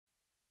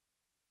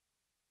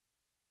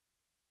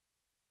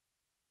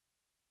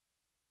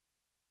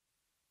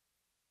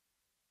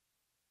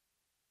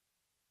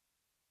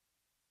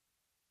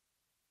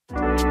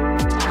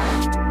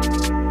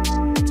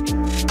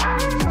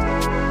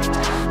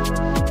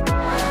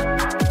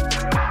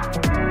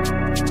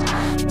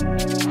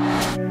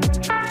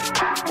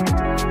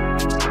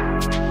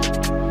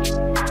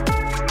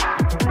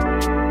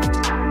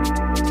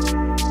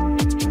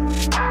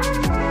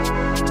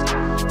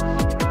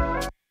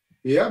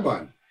Yeah,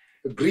 man.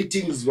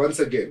 Greetings once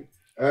again.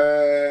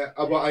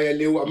 Abba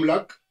ayalewu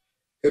amlak,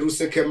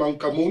 eruseke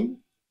mankamun,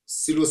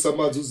 silo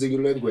samazu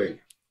zingilwengwe,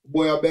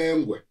 boya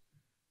bengwe.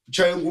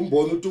 Chaye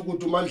ngumbono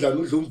ukuthi umandlana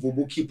udla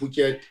umvubu ukhipha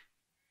utyede.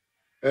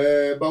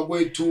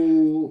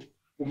 Bakwethu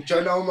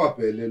umtshana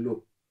omabhele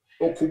lo.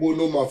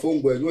 Okhubona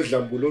omafongwenye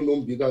odlambulo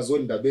nombikazi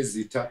ondaba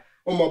ezitha,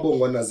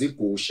 omabongwana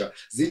zigusha,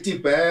 zithi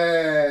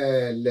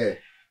bhele.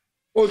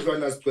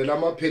 Odlwana zigcwele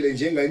amaphele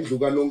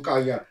njengayindluka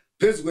nonkanya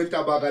phezu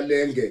kwentaba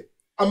kalenge.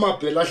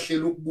 Amabhela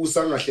ahlela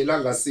ukubusa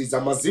angahlelanga siza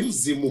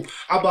amazimzimu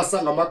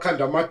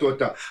abasangamakhanda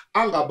amadoda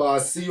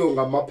angabasiyo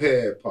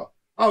ngamaphepha.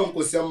 Awu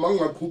Nkosi yami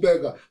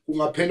mangingaqhubeka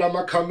kungaphela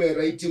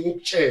amakhamera idinga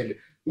ukutshele.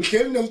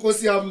 Ngihleli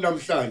nenkosi yami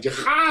namhlanje.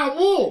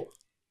 Habo!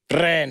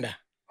 Brenda.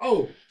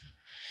 Awu.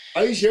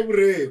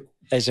 Ayishebureko.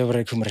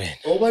 Ayishebureko mrena.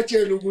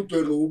 Obatshela ukuthi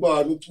wena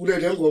ubani ucule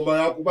lengoma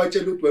yakho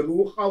ubatshela ukuthi wena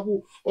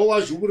uhabu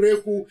owaje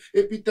ubureku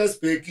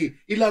ePietersburg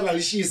ilanga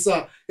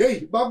lishisa. Hey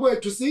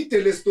bakwethu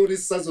siyide le story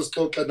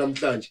sisazosixoxa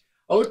namhlanje.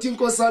 Awuthi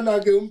inkosana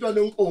ke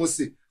umntwana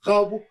wenkosi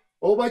Habu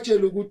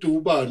obatshela ukuthi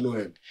ubani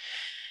wena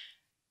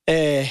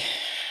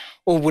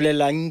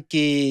ubulelang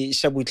ke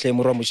Shabutlhe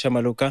Morwamocha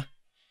Maloka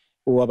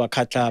wa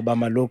Mokgatla ba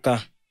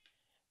Maloka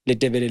le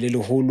tebele le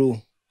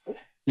leholo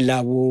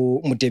la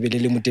bo motebele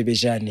le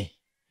motebejane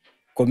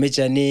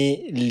komejane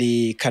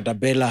le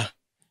kadabela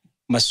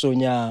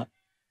masonya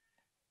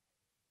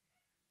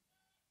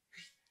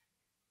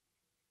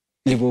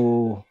le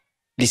bo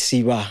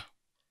lisiba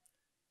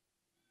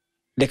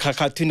le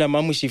khakhathuna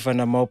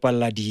mamushifana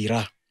maopalla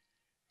dira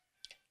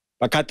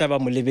bakata ba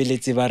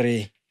molebeletse ba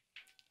re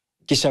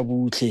ke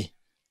Shabutlhe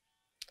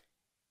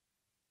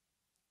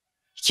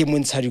ke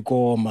montsha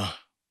dikoma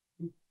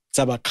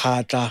tsa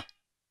bakhatla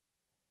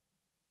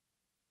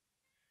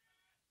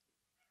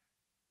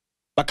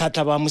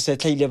ba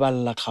mosetla ile ba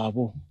lla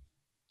khabo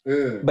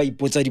ba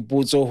ipotsa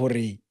dipotso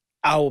hore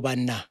ao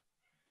banna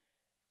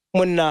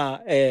monna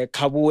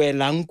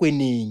khaboela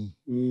nkweneng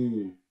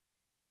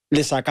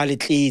le saka le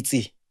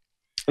tletse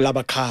la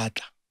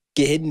bakhatla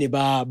ke henne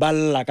ba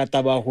lla ka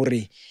taba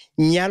hore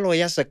nyalo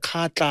ya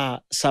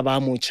sekhatla sa ba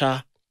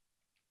motjha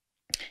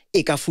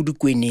e ka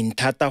fudukweneng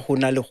thata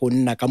hona le go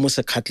nna ka mo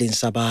sekhatleng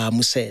sa ba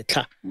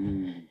mosetla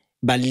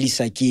ba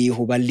lisa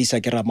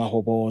ke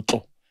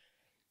ramahobotlo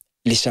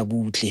le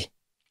Shabutlhe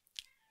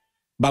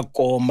ba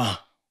koma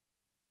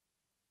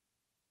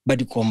ba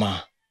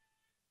dikoma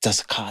tsa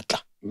sekhatla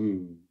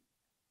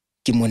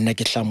ke monna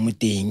ke hlammo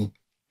teng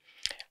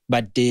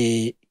but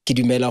ke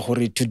dumela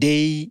hore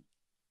today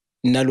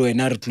nna le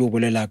wena re tlo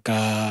bolela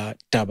ka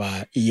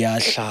taba ya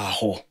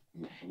hlaho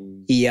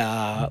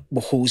ya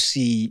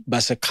bohosi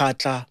ba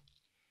sekhatla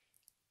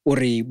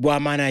ore bo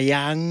amana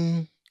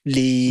yang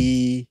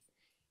le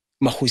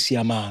mahosi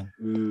a mang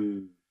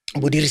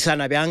bo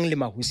dirisana bjang le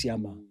mahosi a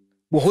mang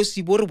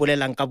bohosi bo re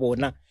bolelang ka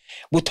bona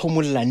bo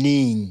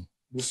thomollaneng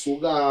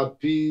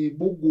busukaphi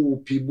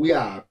bukuphi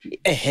buyaphi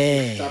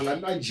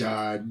hlangana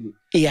njani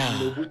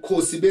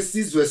nobukhosi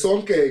besizwe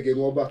sonke ke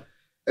ngoba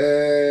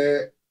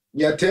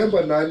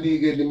ngiyathemba nani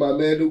ke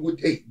nimamela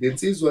ukuthi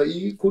lensizwa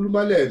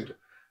ikhuluma lento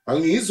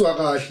angizwa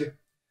kahle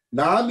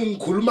nami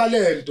ngikhuluma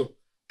lento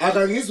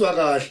akangizwa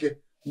kahle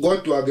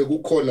kodwa ke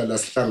kukhona la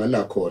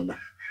sihlangana khona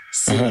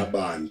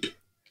singabantu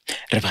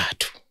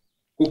rebathu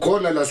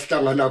kukhona la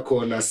sihlangana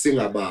khona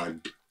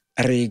singabantu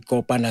re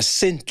kopana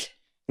sentle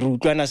re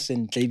utlwana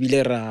sentle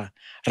ibile ra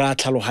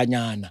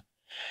tlhalohanyana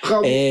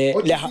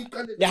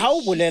le ha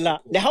o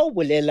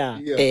bolela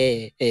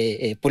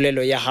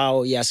polelo ya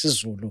hao ya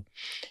Sezulu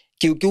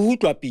ke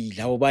utlwa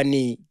pila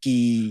hobane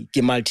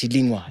ke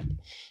multilingual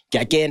ke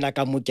a kena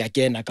ka mo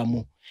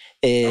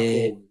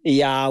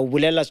ya o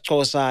bolela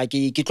Xhosa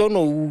ke tlo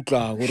no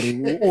utlwa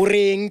hore o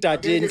reng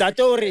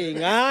ntate o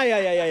reng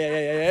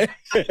ya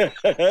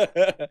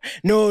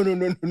no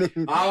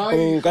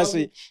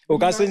o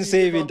ka se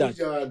nsebe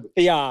ntate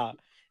ya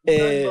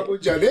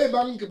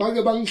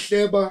bake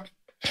bangihleba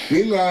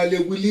ngingale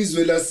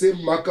kwilizwe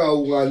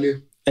laseMakawu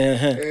ngale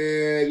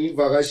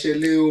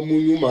ngivakashele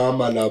omunye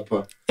umama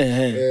lapha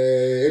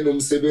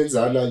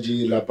enomsebenzana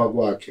nje lapha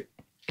kwakhe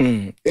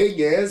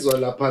engezwe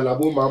lapha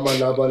labo mama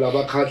laba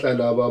labakhatla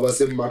laba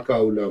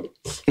baseMakawu laba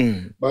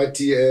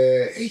bathi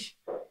hey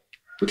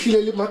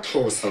uhlilele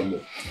maXhosa mo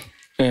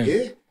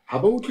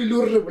haba uhlile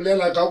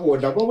urebulela ka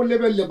bona ba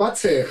bolebele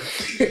batshega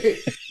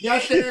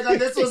ngiyahleka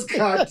leso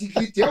sikhathi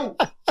kithi hawu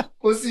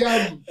Nkosi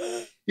yami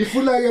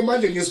ifuna ke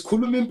manje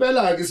ngisikhuluma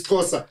impela ke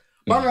isiXhosa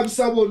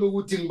bangabisabona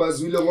ukuthi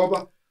ngibazwile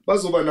ngoba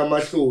bazoba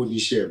namahloni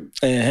shem.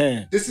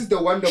 This is the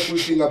wonderful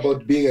thing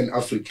about being an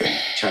African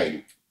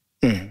child,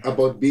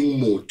 about being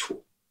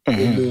Motho,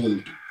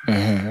 umuntu.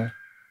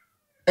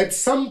 At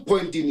some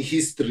point in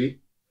history,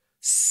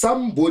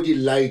 somebody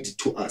lied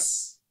to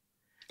us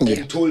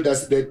and told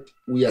us that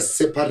we are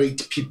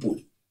separate people.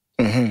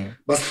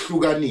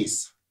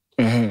 Basihlukanisa.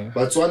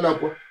 Batswana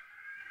kwa,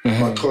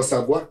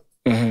 maXhosa kwa,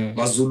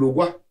 maZulu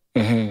kwa,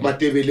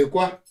 matebele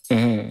kwa.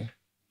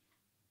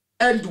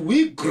 And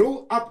we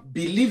grow up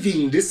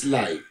believing this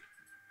lie.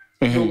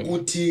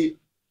 Yokuthi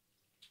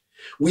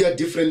we are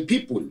different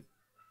people.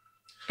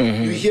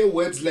 You hear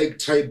words like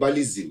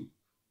tribalism.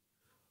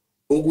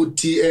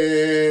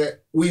 Oguti,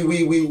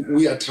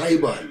 we are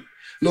tribal.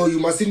 No, you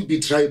mustn't be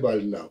tribal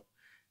now.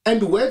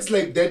 And words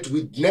like that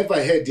we never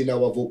heard in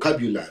our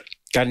vocabulary.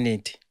 Can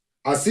it?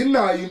 As in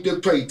now, you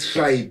try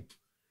tribe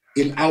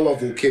in our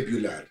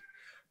vocabulary.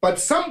 But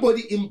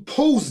somebody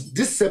imposed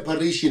this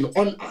separation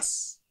on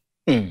us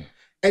and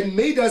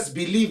made us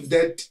believe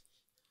that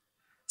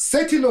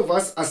certain of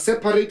us are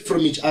separate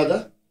from each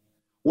other,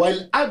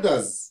 while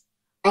others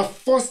are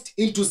forced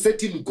into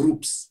certain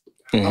groups.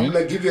 I'm going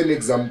to give you an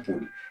example.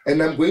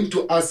 And I'm going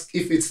to ask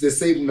if it's the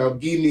same now, or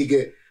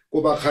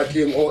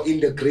in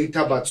the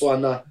greater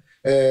Batswana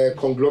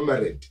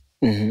conglomerate.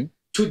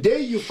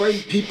 Today, you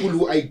find people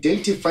who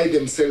identify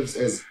themselves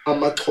as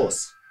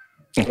Amaxhosa.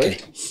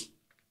 Right?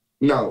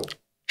 Now,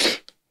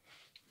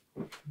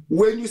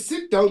 when you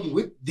sit down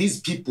with these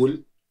people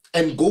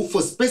and go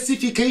for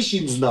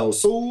specifications now,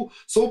 so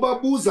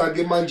babuza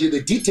gemanje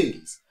the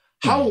details,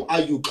 how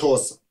are you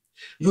Xhosa?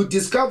 You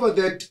discover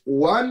that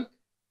one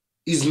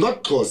is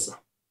not Xhosa.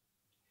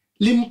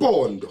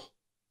 Limpondo.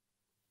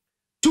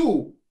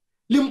 2,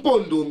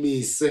 Limpondo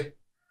mise.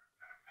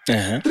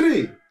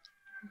 3,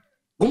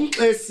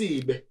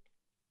 Gumxesibe.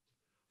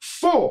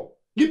 4,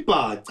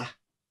 Libhaca.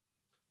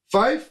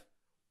 5,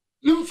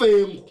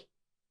 Limfengu.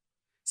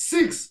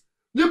 6,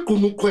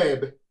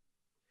 Ligqunukhwebe.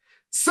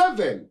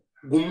 7,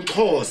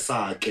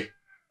 Gumxhosa ke.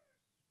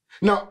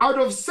 Now, out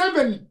of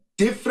 7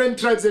 different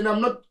tribes, and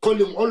I'm not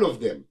calling all of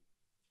them,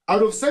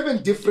 out of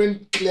 7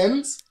 different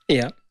clans,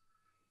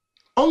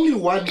 only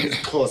one is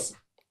Xhosa.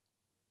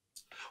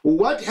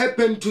 What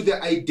happened to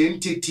the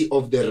identity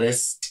of the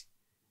rest?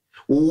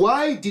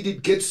 Why did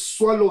it get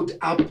swallowed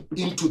up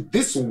into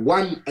this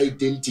one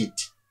identity?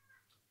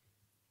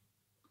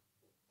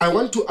 I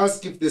want to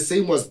ask if the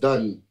same was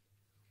done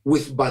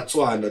with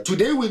Botswana.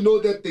 Today we know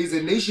that there is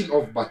a nation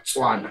of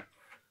Botswana.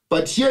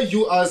 But here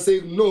you are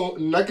saying, no,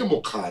 nake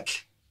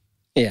Mokgatla.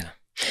 Yeah.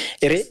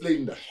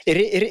 Explain that.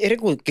 Ere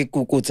go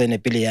tsene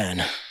pele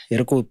yana.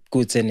 Ere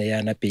go tsene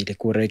yana pele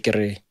ko re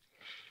kere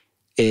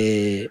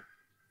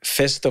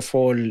first of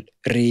all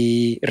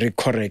re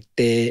correct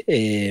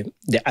the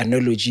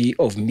analogy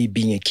of me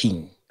being a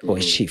king or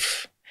a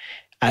chief.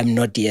 I'm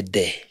not yet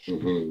there.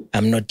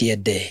 I'm not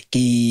yet there.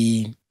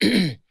 Ki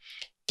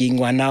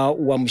ngwana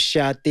wa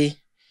moshate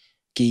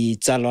ki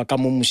tsalwa ka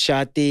mo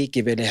moshate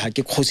ke belega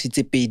ke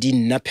kgositse pedi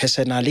nna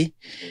personally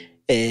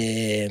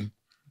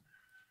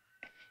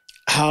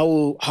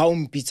how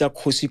mpitsa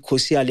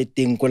kgosi a le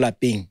teng ko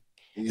lapeng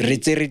re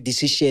tsere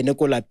decision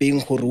ko lapeng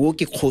gore wo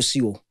ke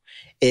kgosi o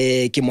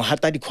ke mo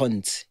hata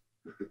dikhonts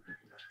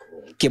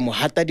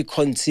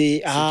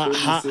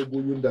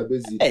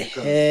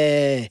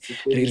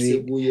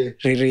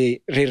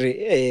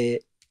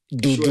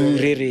dudu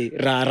re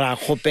ra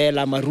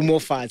khopela marumo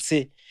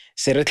fatshe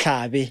se re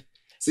tlhabe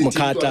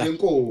Mokgatla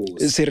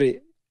se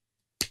re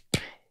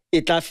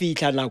e tla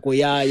fitla nako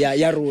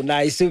ya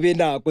rona e se be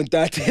nako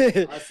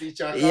ntate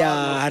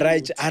ya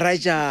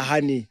haraja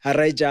hani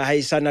haraja ha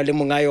isana le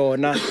monga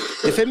yona.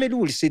 The family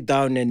will sit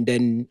down and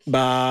then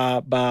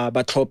ba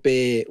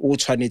tlhope o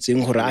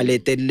tshwanetseng gore a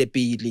letelle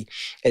pele,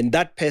 and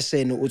that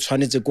person o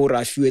tshwanetse go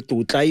ra fiwe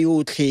tlotla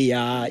yotlhe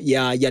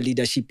ya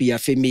leadership ya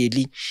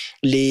family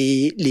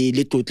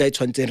le tlotla e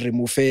tshwanetseng re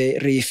mo fe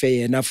re fe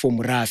yena for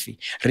morafi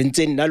re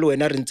ntse nna le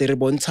wena re ntse re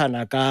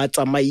bontshana ka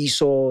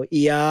tsamaiso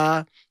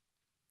ya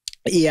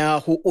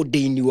ho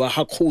ordainiwa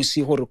ha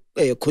kgosi gore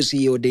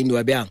kgosi e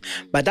ordainiwa bjang.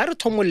 But a re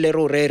thomolle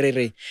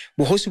re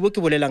bohosi bo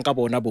ke bolelang ka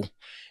bona bo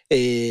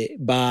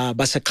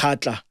ba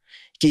sekgatla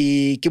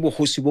ke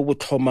bohosi bo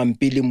thomang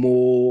pele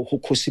mo ho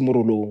kgosi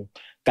morolong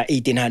ka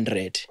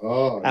 1800.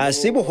 A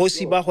se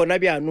bohosi ba hona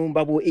bjanong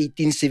ba bo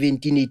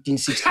 1817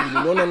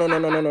 1816 no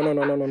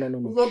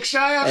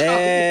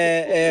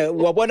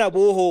wa bona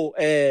bo ho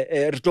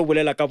re tlo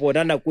bolela ka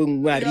bona nako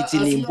engwe a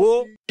ritseneng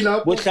bo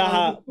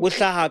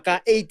hlaha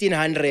ka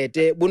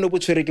 1800 bo no bo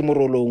tshwere ke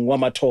morolong wa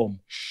mathomo.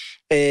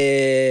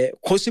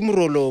 Kgosi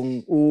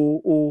morolong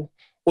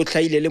o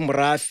tlhaile le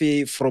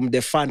morafe from the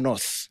far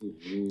north.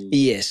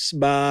 Yes,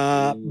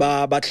 ba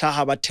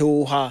tlhaga ba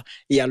theoga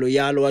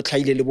yalo a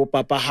tlhaile le bo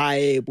papa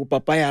hae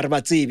re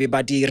ba tsebe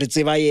ba di re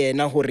tseba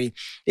yena gore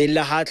e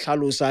la ha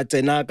tlhalosa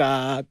tsena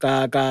ka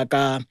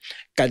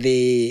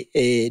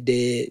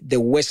the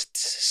west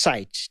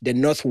side, the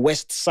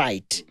northwest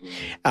side,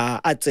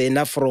 a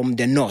tsena from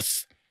the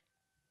north.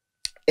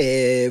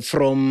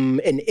 From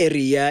an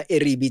area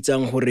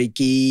bitsang hore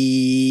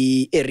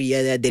ke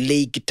area the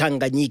Lake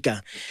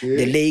Tanganyika.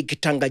 The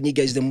Lake Tanganyika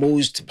is the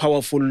most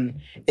powerful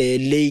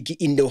lake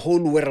in the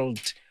whole world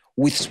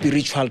with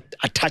spiritual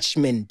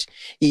attachment.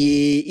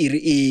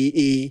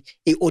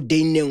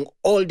 Ordaining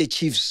all the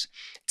chiefs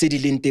tse di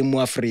leng teng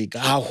mo Africa.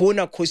 Ha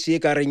hona kgosi e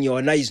ka reng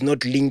yona is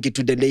not linked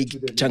to the Lake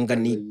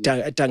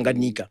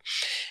Tanganyika.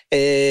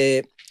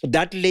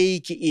 That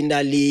lake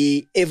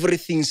inali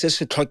everything se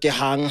se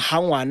tlhokehang ha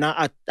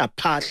ngwana a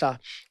phahla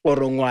or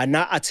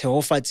ngwana a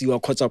tshehofatsiwa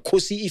khotsa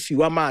kgosi if you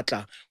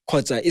matla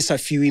khotsa e sa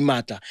fiwe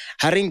matla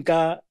ha re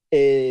nka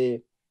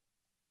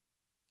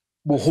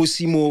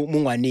bohosi mo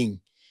ngwaneng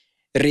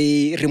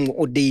re mo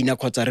ordaina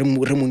kgotsa re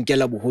mo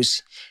nkela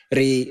bohosi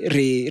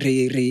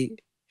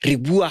re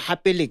bua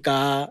hape le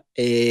ka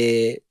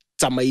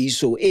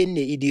tsamaiso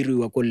ene e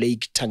diriwa ko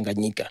Lake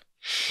Tanganyika.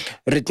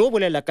 Re tlo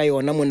bolela ka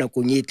yona mo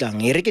nakong e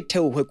tlang e re ke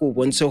theohe ko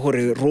bontshe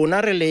gore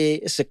rona re le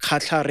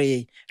sekgatlha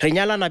re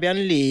nyalana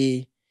bjang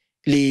le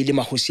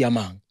mahosi a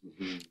mang,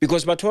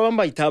 because batho ba bang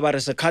ba ithaba re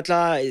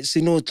sekgatlha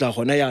se no tla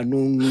gona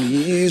yaanong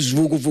is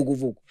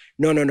vugu.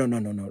 No.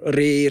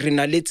 Re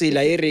na le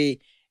tsela e re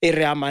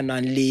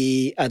amanang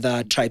le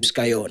other tribes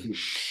ka yona.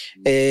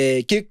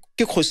 Ke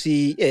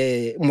kgosi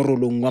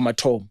morolong wa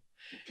mathomo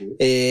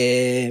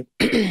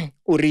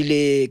o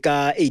rile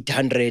ka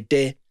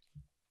 800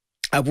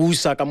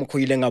 abusa ka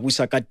mokhoileng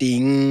abusa ka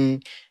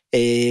teng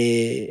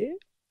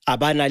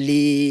abana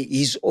le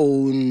his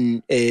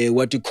own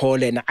what you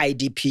call an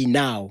IDP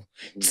now,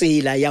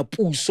 tsela ya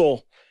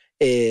puso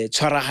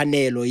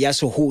tshwaraganelo ya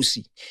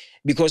sehosi,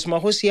 because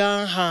mahosi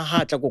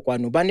ha tla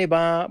kokwano ba ne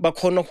ba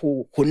khona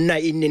go nna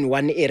in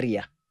one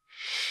area.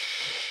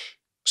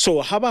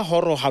 So ha ba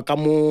horoha ka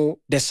mo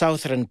the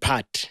southern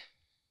part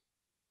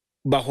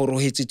ba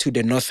horohetse to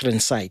the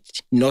northwestern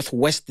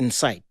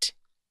side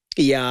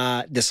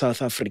the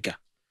South Africa.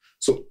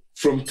 So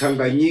from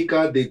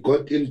Tanganyika, they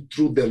got in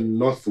through the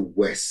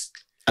northwest.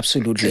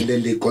 Absolutely. And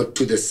then they got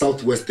to the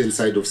southwestern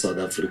side of South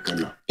Africa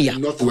now. Yeah.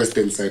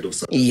 Northwestern side of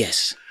South Africa.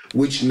 Yes.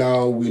 Which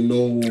now we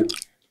know,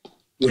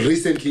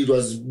 recently it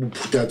was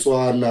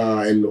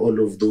Botswana and all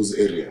of those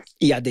areas.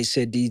 Yeah, they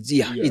said it's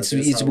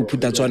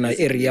Botswana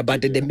area,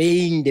 but the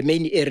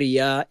main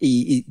area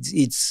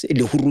it's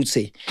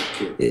Lehurutshe.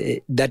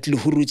 Okay. That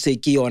Lehurutshe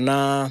ki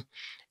yona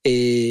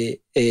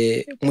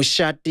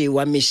moshate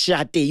wa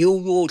meshate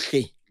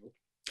yohle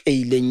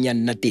e ileng ya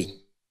nna teng.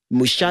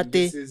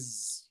 Moshate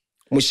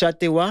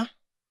wa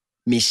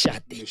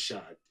meshate.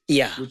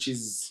 Yeah. Which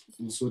is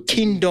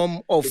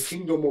kingdom of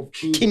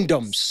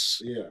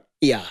kingdoms.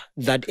 Yeah,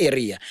 that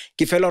area.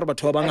 Ke fela hore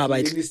batho ba bang ba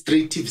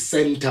administrative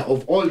center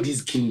of all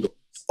these kingdoms.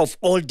 Of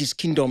all these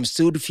kingdoms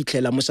tse di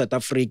fitlela mo South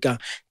Africa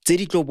tse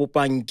di tlo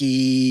bopang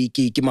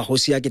ke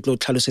mahosi a ke tlo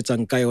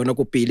tlhalosetsang ka yona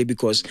go pele,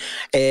 because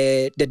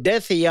the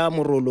death ya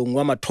morolong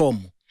wa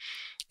mathomo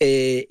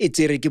e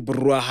tsere ke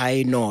borwa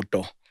hae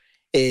noto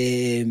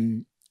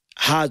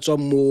ha tswa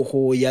mo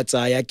go ya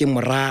tsaya ke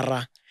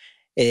morara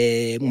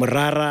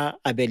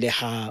a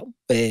beleha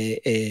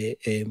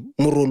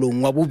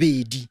morolong wa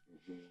bobedi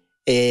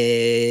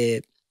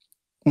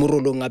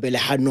morolong a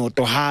beleha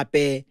noto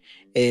hape.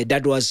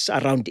 That was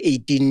around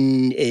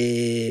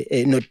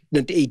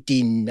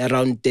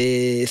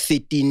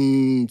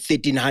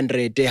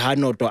 1300 ha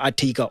noto a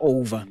take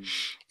over.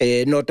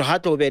 Noto ha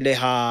tlo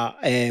beleha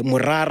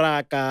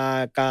morara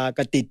ka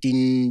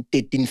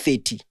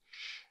 1330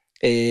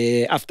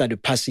 after the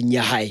passing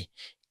ya hae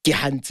ke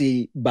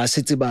hantse ba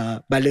setse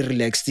ba le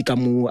relaxed ka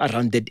mo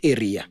around that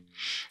area.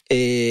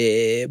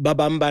 Ba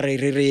bang ba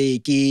re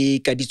ke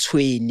ka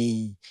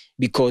ditshweni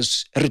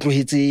because re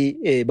tlohetse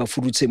ba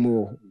furutse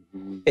mo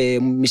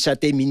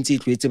mishate mintsi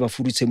tlohetse ba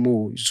furutse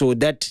mo, so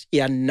that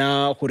ya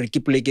nna gore ke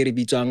pleke re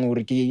bitswang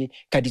gore ke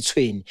ka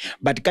ditshweni.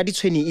 But ka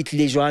ditshweni it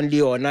le jwang le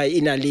yona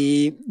ina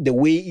le the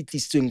way it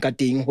is tsweng ka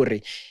teng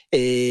gore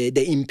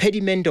the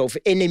impediment of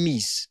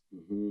enemies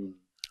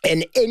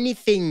and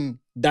anything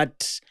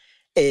that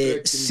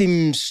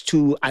seems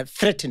to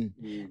threaten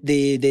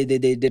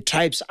the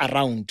tribes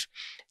around,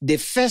 the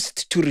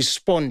first to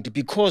respond,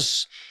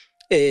 because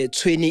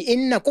tshweni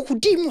inna go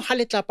godimo ha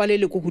letlapa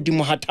le go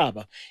godimo ha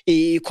thaba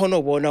e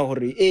khono bona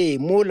hore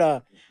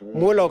mola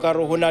o ka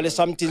re hona le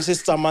something se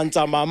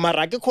tsamantsa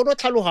mara ke khono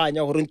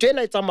tlhalohanya hore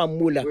ntwena e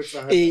tsamamula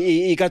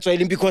e ka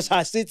tsweleng because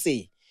ha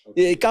setse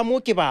ka mo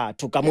ke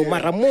batho ka mo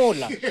mara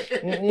mola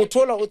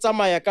mothola o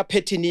tsamaya ka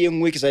pattern e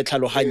nngwe ke sa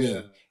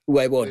tlhalohanyeng.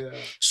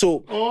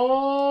 So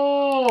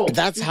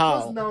that's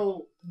how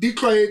now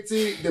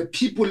the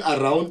people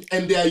around,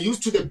 and they are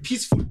used to the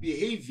peaceful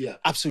behavior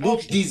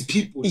of these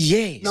people.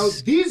 Yes. Now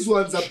these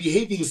ones are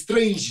behaving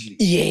strangely.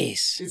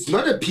 Yes. It's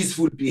not a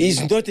peaceful behavior.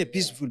 It's not a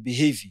peaceful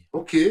behavior.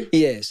 Okay.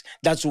 Yes.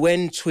 That's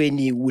when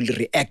Tshweni will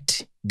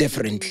react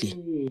differently.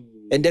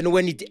 And then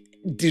when it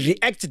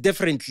reacts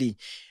differently,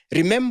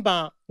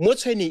 remember mo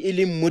Tshweni e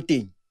leng mo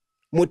teng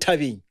mo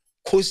thabeng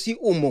khosi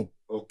o mo.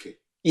 Okay.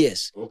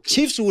 Yes. Okay.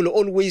 Chiefs will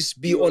always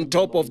be on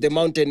top of the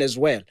mountain as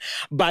well.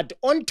 But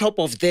on top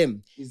of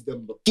them is the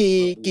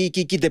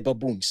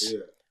baboons.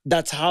 Yeah.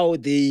 That's how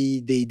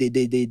they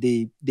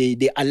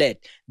alert.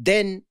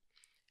 Then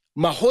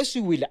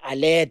Mahosi will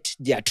alert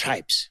their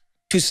tribes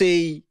to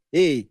say,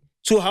 hey,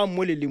 so how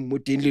mole le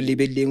moteng le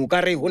lebeleng o ka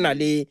re hona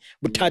le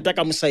bothata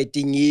ka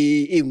mosaiting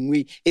e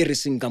nngwe e re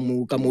seng ka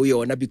mo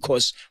yona,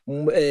 because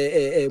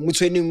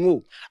motshweneng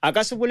o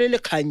aka se bolele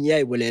kgang ya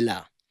e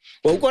bolelang.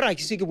 Wa go ra ke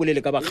se ke bolele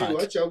ka bakgatsi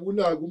wa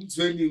jabula go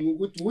mtswening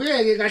ukuthi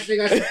uyeke kahle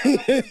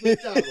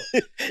metaba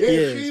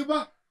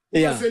khiba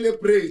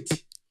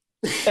celebrate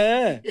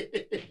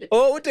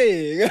Oh,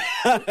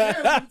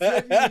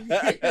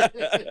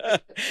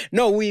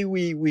 no, we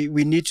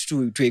need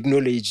to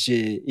acknowledge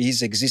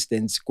his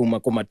existence kuma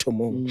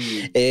thomong.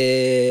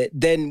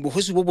 Then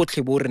bohosi bo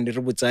botlhe bo re ne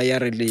re botsaya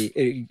re le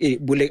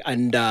bole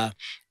under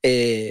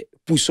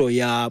puso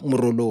ya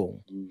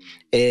Morolong.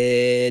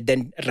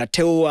 Then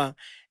ratewa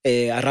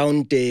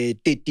around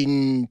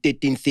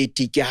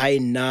 1330 ke ha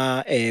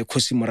ina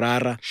Kgosi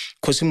Morara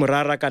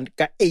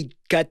ka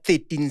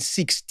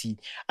 1360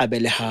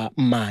 abeleha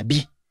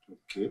Mabi.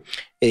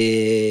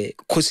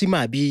 Kgosi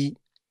Mabi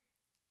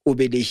o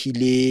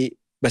belehile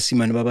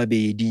basimane ba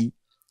babedi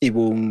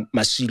ebong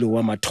Masilo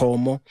wa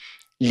Mathomo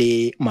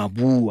le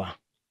Mabua.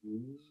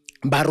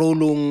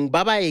 Barolong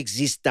ba ba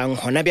existang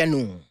hona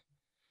byanong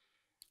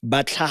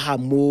ba tlhaha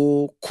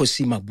mo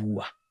Kgosi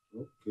Mabua.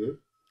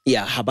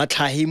 Ya ha ba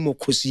tlhahe mo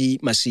Kgosi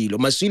Masilo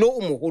o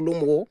moholo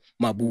mo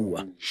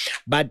Mabua.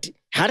 But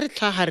ha re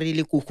tlhaha re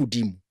le go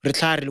godimo re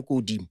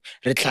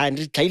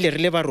tlhaile re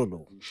le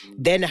Barolong.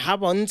 Then ha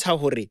bontsha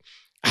hore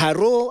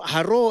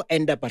haro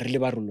end up re le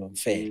Barolong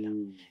fela.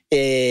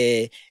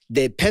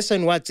 The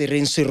person wa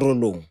tsereng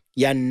serolong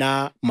ya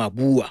nna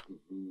Mabua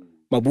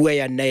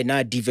ya nna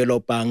ena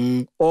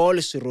developang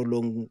all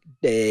serolong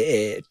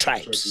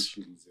tribes.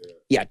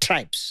 Yeah,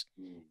 tribes.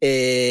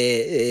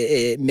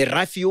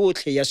 Merafi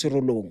yotlhe ya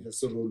serolong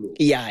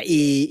ya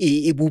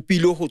e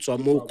bupilo go tswa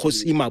mo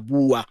Kgosi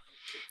Mabua.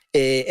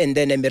 And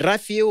then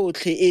merafi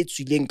yotlhe e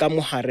tswileng ka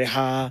mohare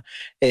ha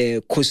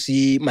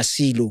Kgosi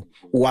Masilo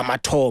wa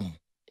Mathomo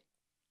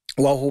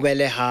wa ho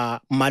beleha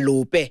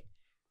Malope.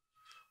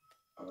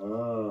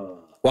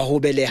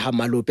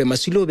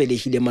 Masilo o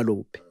belehile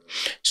Malope.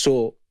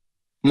 So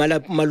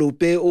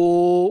Malope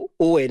o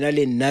wena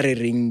le nna re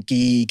reng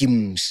ke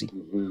Musi.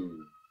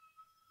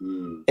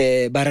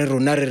 Ba re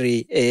rona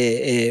re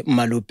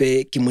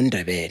Malope ke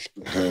Mondebele.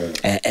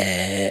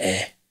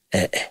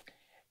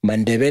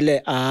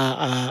 Mandebele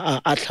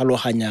a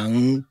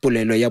tlhaloganyang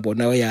polelo ya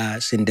bona ya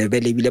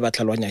Sendebele bile ba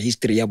tlhaloganya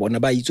history ya bona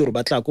ba itse gore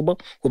ba tla go ba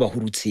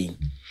Bahurutsheng.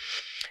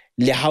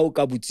 Le ha o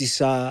ka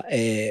butsisa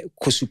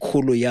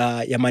khosikgolo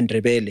ya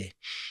Mandebele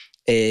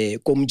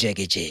ko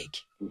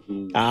Mjekejeke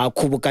a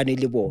khobokane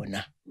le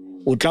bona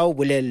o tla o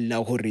bolella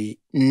hore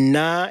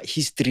nna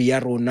history ya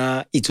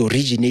rona it's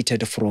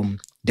originated from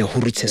the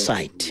Lehurutshe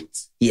side.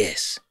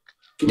 Yes,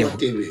 the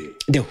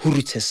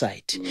Lehurutshe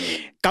side.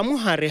 Ka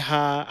mohare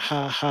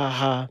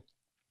ha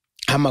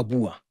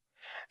Mabua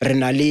re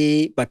na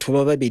le batho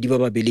ba babedi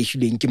ba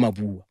belehileng ke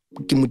Mabua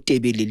ke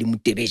Motebele le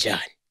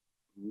Motebejane.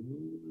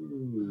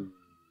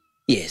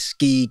 Yes,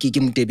 ki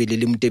Motebele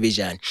le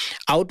Motebejane.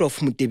 Out of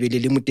Motebele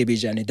le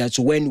Motebejane, that's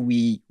when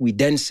we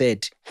then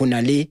said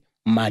honale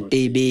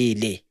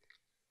Matebele.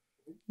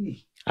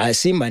 I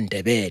see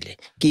Mandebele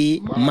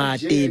ki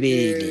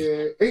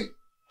Matebele.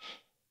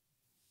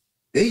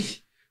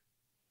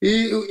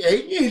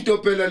 Into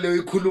phela le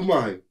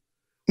ikhulumayo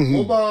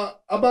ngoba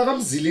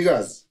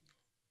abakamzilikazi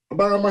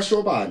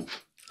abakamashobana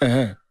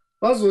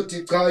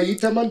bazothi cha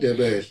yithi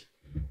aMandebele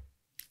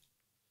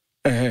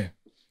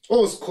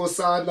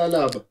osikhosana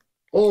laba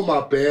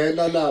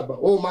Mabhena laba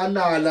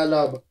Manala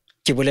laba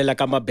ke bolela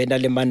ka Mabhena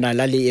le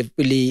Manala le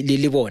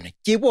bona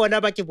ke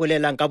bona ba ke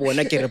bolelang ka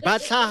bona ke re ba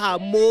tlhaha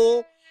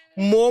mo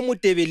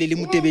Motebele le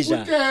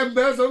Motebejane.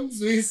 Utembe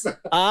zongizwisa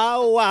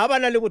ha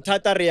bana le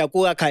bothata re ya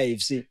ko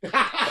KFC.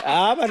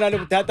 Bana le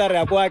bothata re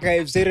ya ko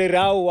KFC re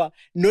rawa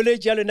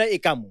knowledge ya lena e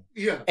ka mo.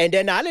 And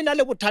then ha lena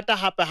le bothata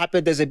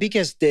hape there's the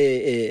biggest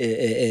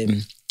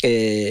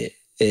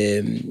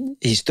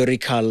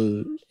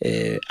historical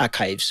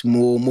archives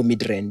mo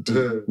Midrand,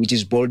 which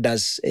is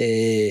Boulder's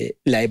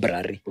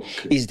library.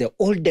 Is the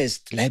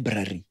oldest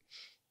library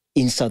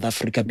in South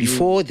Africa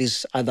before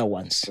these other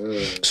ones.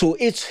 So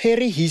it's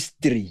very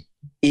history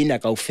in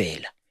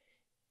akaufela.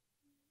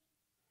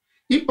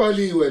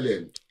 Ipaliwe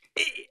lento.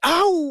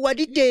 Wa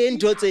di teng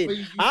ntho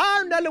tsena.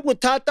 Na le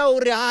bothata o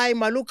re hai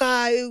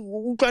Maloka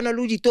o utlwana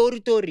le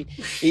ditori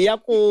ya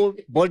ko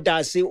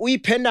Boulders o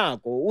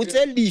iphenako o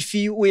tse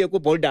lifi o ye ko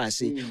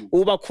Boulders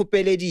o ba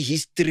khopele di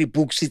history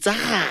books tsa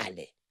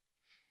gale.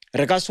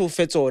 Re ka so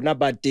fetsona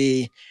but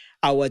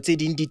our tse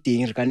ding di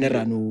teng re ka ne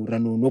rano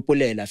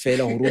nopolela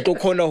fela hore o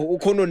khona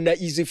nna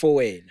easy for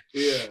wena.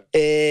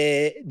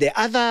 The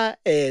other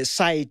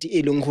side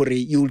e leng hore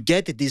you'll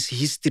get this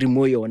history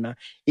mo yona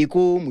e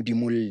ko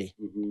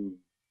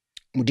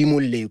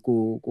Modimolle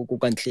ko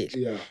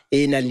kantlele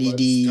na le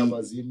di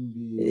bo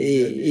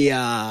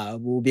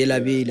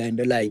Belabela and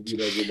the like.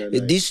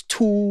 These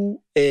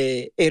two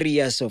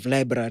areas of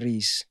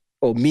libraries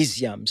or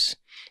museums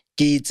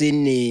ke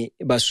tsene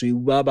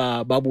basweu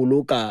ba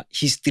boloka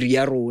history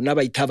ya rona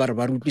ba ithaba re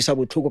ba rutlisa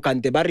botlhoko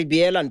kante ba re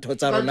beela ntho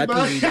tsa rona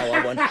pila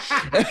wa bona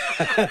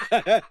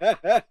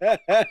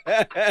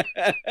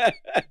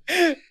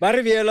ba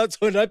re beela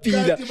tsona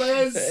pila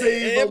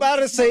ba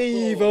re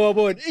save wa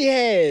bona.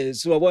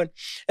 Yes wa bona.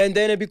 And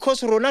then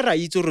because rona ra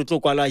itse re tlo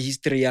kwala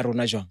history ya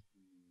rona jwang,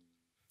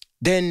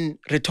 then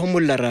re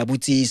thomolla ra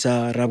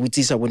butsisa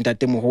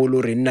bontate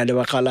moholo re nna le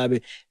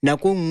bagalabe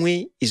nako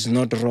nngwe is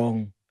not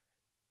wrong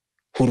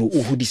hore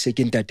o hodise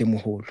ke ntate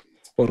moholo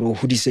or o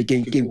hodise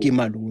ke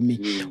malome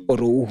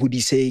or o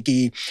hodise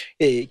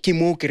ke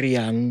mo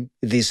kreang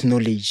this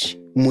knowledge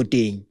mo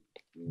teng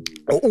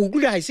o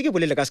gula ha ise ke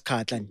bolela ka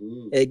sekhatla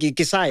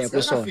ke sa ya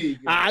go sona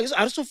a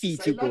re so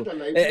fitlhe go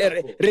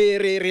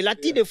re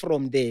latile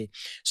from there.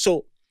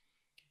 So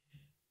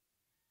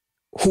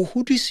ho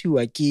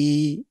hodisiwa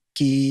ke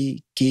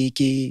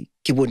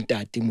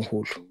bontate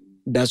moholo,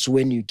 that's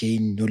when you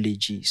gain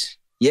knowledges.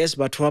 Yes,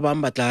 but wa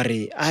bang batla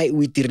re ai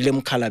o itirile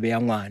mokhalabe ya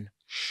ngwana,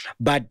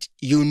 but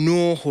you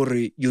know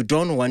hore you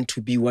don't want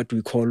to be what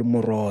we call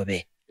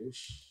morobe.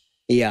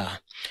 Yeah.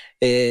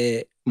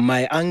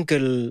 My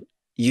uncle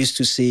used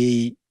to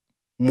say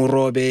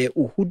morobe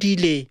o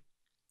hodile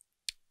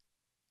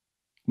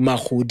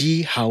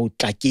magodi ha o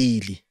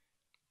tlakele.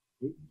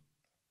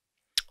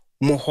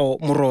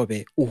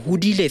 Morobe o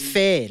hodile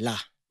fela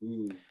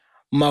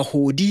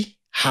magodi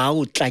ha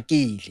o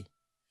tlakele.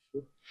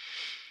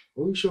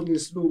 O isho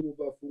ngesilungu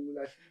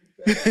bafungula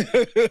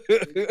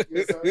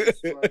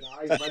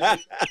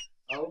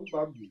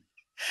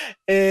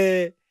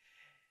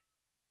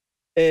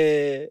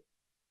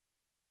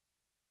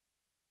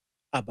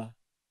Abba,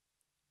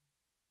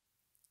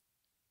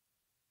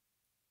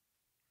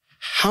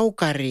 how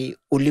kare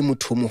o le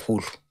motho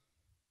moholo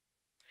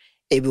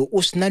ebe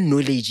o sna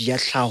knowledge ya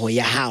hlaho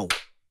ya hao,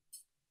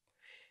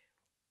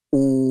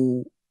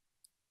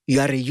 you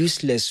are a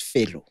useless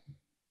fellow,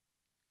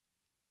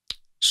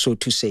 so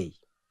to say.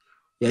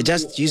 You're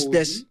just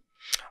useless.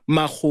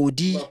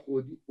 Magodi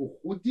o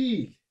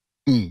hodile.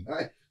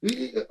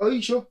 O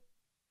isho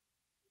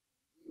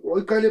o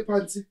ikale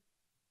phansi.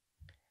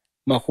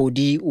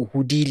 Magodi o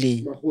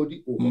hodile.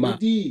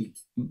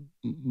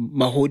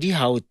 Magodi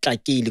ha o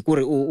tlakele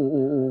kore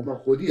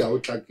magodi ha o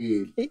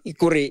tlakele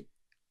kore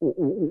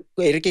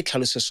e re ke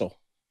tlhalose so.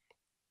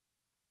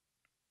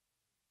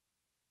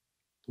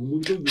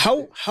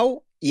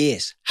 How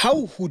yes,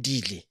 how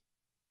hodile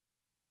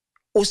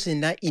o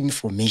sena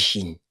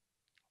information,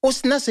 o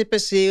sena sepe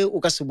se o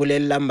ka se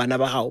bolellang bana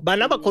ba hao.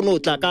 Bana ba khona o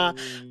tla ka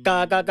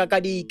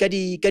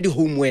di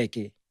homework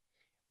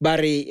ba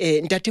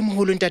re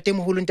ntatemoholo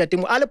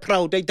ale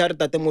proud a itare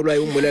tatemoholo a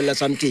yo mmolela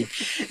something.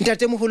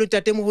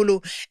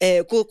 Ntatemoholo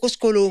ko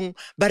sekolong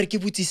ba re ke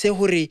butsise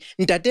hore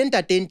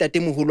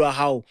ntatemoholo wa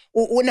hao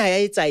o na ya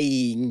etsa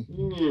eng.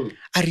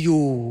 A re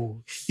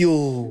yo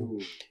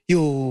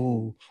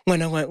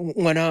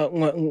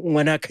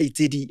ngwana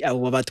khaitsedi a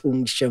wa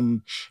bathong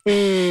shem.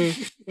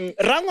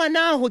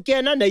 Rangwana ho ke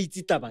ena na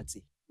itse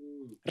tabatse.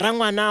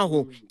 Rangwana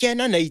ho ke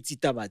ena na itse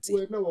tabatse.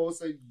 Wena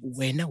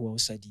wa o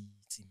sa di.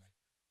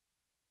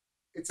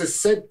 It's a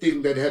sad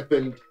thing that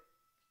happened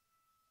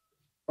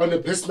on a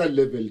personal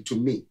level to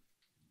me.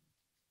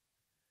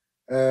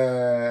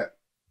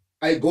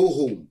 I go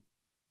home.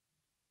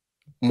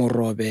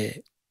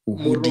 Morobe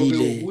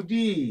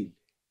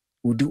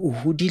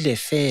uhudile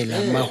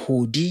fela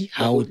mahodi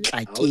ha o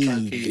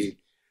tlakele.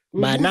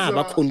 Bana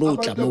ba khono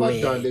tla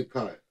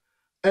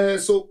mowe.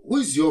 So who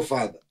is your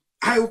father?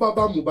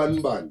 Baba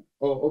mubanban.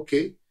 Oh,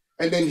 okay.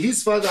 And then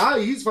his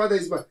father, his father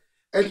is bad.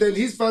 And then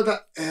his father,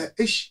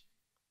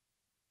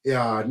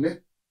 yeah,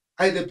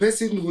 the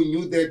person who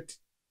knew that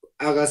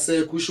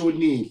agase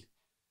kushonile.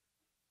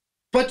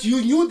 But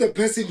you knew the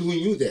person who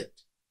knew that.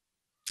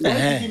 Why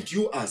didn't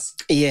you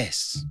ask?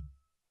 Yes.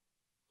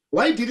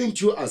 Why didn't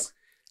you ask?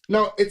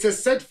 Now, it's a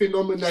sad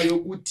phenomenon,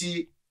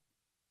 Yoguti.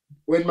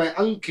 When my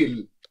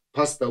uncle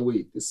passed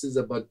away, this is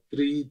about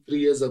 3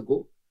 years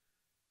ago,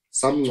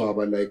 so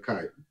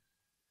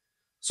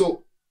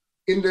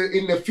in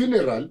the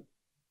funeral,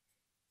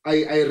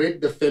 I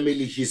read the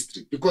family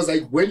history because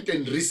I went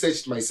and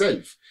researched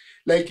myself.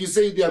 Like you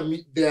say, there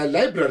are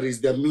libraries,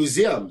 there are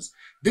museums.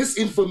 This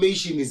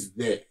information is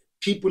there.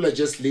 People are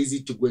just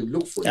lazy to go and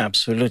look for it.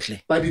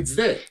 Absolutely. But it's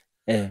there.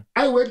 Yeah.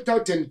 I went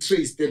out and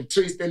traced and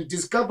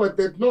discovered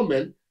that, no,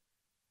 man,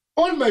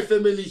 all my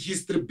family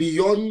history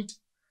beyond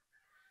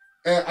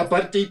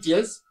apartheid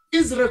years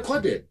is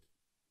recorded.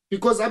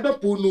 Because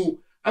Abelungu,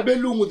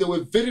 they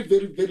were very,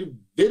 very, very,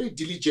 very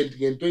diligent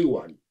in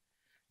 21.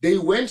 They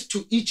went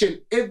to each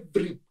and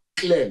every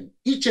clan,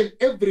 each and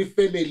every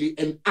family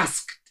and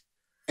asked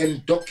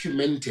and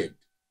documented.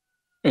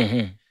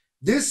 Mm-hmm.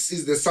 This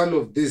is the son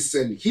of this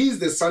and he's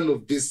the son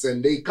of this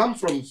and they come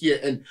from here.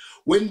 And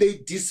when they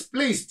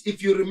displaced,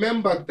 if you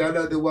remember,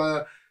 Dada, there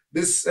were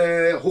this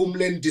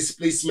homeland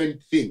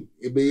displacement thing,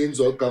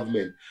 Ebeyenzo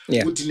government.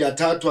 Yeah.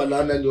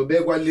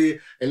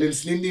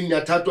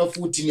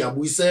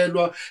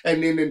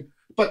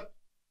 But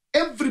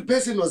every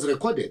person was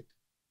recorded.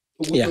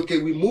 Yeah. Okay,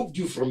 we moved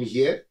you from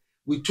here,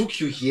 we took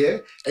you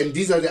here, and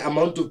these are the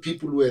amount of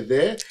people who were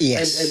there.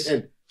 Yes.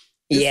 And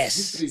this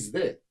history is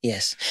there.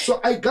 Yes. So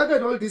I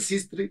gathered all this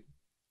history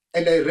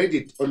and I read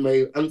it on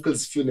my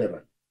uncle's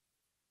funeral.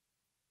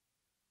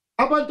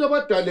 Abantu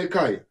abadala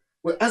ekhaya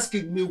were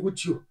asking me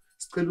ukuthi yo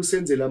sicela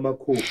usenzele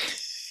amakhosi.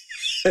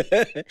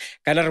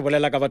 Kana re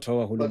bolela ka batho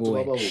ba baholo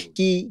bo.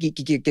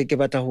 Ke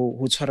batla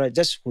ho tshwara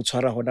just ho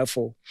tshwara hona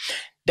for.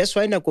 That's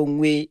why nako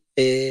ngwe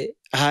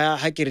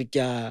ha ke re ke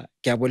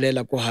a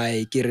bolela ko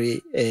hae ke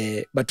re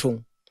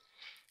bathong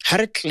ha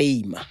re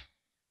claima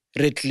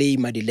re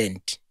claima di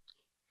land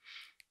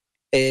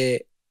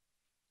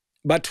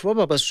batho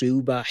ba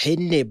basweu ba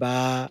henne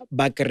ba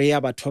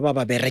kreya batho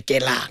ba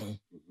berekelang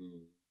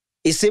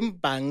e seng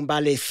bang ba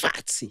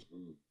lefatshe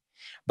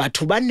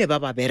batho ba nne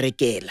ba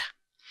berekela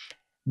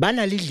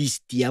bana le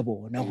list ya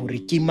bona hore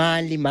ke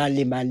mali ba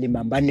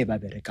ne ba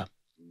bereka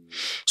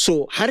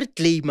so ha re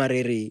claima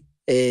re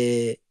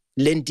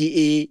land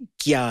e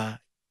kya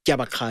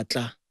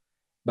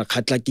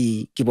Mokgatla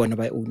ke bona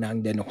ba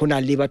ownang then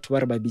hona le batho ba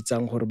re ba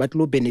bitsang hore ba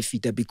tlo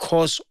benefita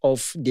because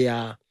of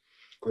their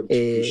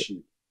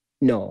contribution.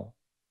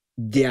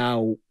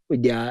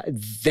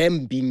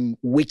 Them being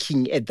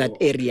working at that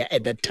area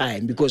at that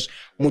time because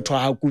motho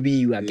ha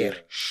kubiwa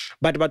kere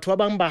but batho ba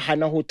bang ba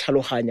hana ho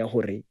tlhaloganya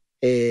hore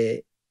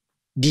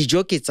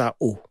dijo ke tsa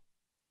o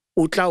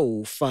tla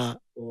o fa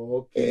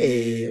o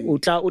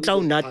tla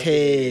o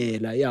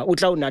nathela o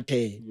tla o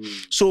nathela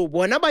so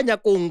bona ba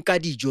nyakong ka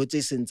dijo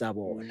tse seng tsa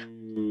bona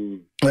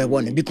wa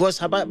bona because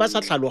ba sa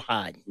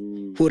tlhaloganya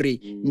hore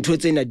ntho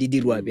tsena di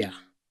dirwa bya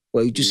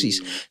wa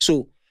utlwisisa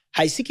so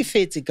ha ise ke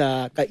fetse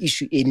ka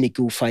issue e ne ke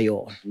o fa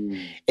yona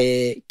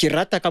ke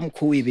rata ka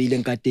mkho e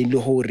beileng ka teng le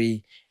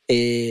hore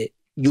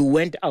you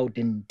went out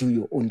and do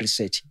your own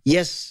research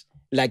yes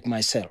like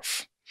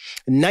myself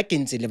nna ke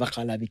ntse le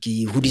bakgalabe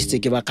ke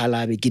huditse ke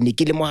bakgalabe ke ne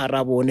ke le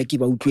mohara bone ke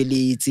ba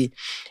utlweletse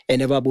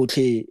ene ba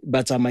botlhe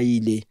ba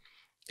tsamaile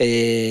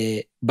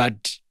but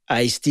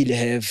I still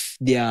have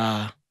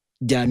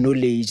their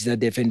knowledge that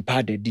they've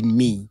imparted in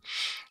me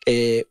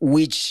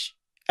which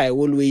I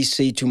always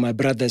say to my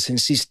brothers and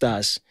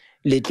sisters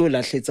letlo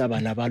lahletsa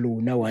bana ba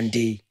lona one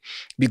day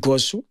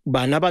because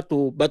bana ba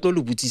tlo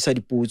lo butsisa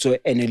dipotso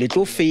ene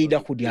letlo faila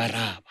go di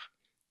araba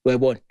wa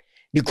bona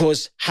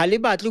because ha le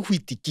batle go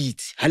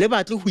itikitse ha le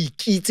batle go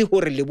ikitse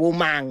hore le bo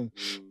mang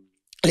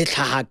le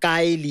tlhaga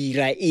kae le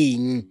ira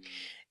eng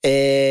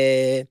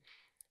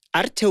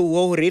arte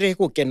wo re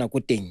go kena go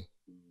teng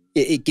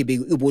ke be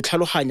e bo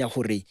tlhaloganya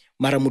hore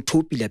mara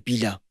motho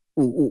pila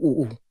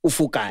o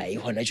fokae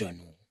hona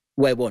jwanong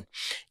wa bona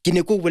ke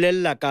ne go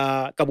bolella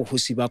ka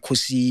bohosi ba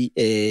khosi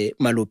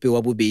Malope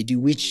wa bobedi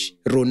which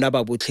rona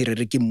ba botlhe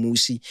re ke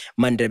mmusi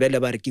Mandebele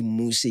ba re ke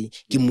mmusi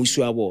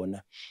wa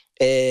bona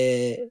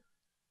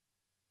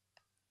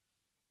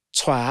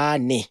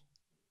Tshwane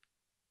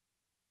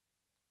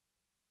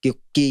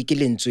ke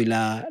lentswe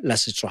la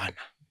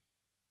Setswana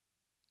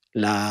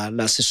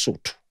la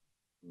Sesotho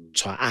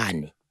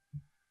Tshwane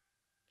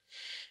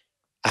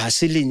a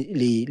se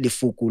le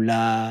fuku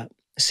la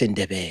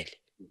Sendebele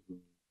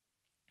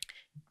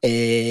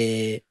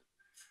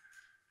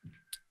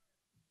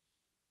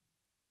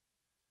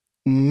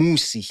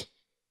mmusi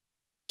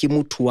ke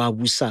motho wa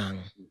busang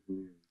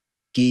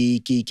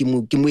ke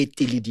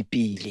moetele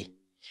dipele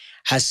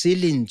ha se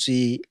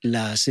lentswe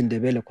la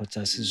Sendebele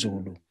kgotsa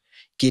Sezulu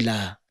ke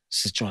la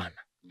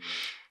Setswana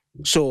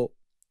so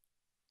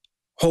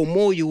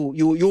homo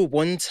you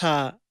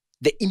bontsha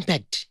the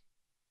impact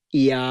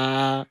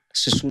ya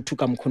Sesotho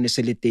ka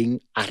mkhoneseleteng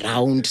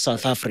around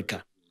South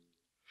Africa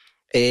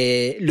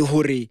le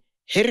hore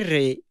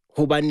herre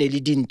ho bane le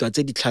dintwa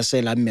tse di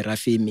tlhasela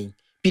merafemeng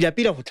pila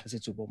go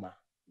tlhasetso boma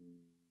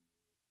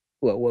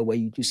wa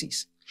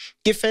utlwisisa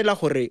ke fela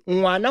hore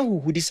ngwana ho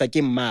hudisa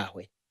ke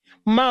mmagwe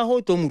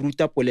o tlo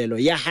moruta polelo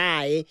ya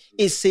hae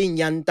e seng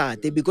ya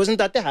ntate because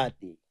ntate ha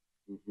te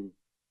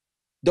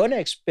don't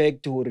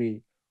expect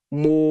hore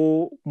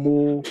mo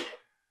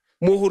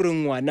hore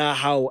ngwana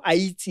hao a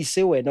itse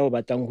se wena o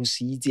batlang ho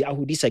se itse a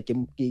hudisa ke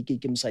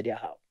mosadi ya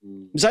hao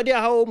mosadi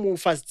ya hao mo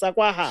fastsa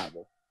kwa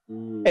habo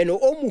ene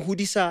o mo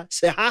hudisa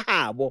se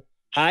hahabo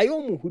ha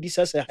yo mo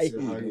hudisa se hae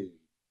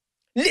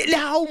le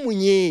ha o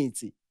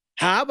monyetse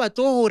ha ba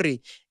tlo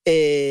hore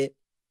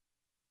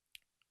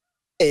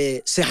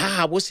se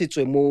hahabo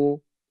setswe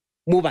mo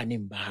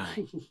baneng ba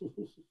hae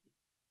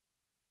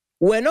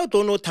wena o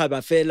tlo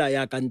thaba fela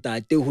ya ka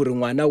ntate hore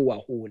ngwana o a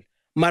hola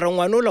mara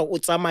ngwana o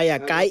tsamaya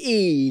ka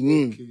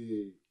eng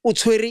o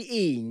tshwere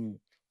eng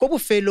go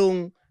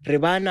bofelong re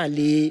bana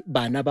le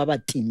bana ba ba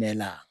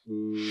timelang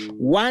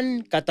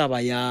one ka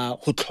taba ya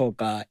go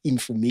tlhoka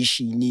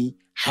information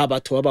ha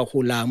batho ba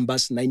golang ba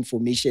sena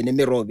information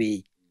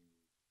merobe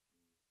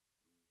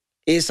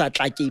e sa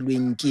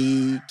tlakilweng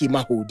ke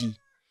mahodi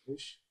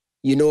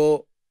you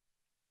know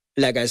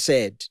like I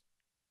said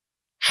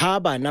ha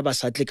bana ba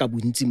sa tle ka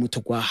bontsi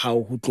motho kwa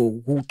hao go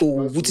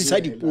tlo butsisa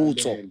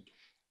dipotso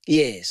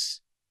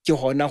yes ke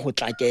hona go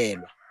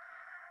tlakelwa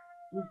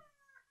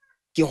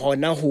ke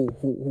hona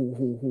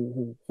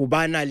ho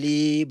bana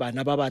le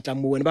bana ba batla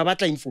mo wena ba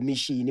batla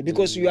information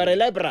because you are a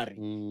library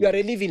you are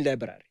a living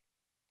library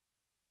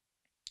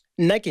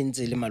nna ke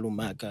ntse le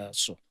malomaka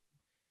so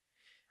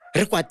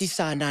re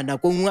kwatisana na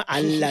go nngwe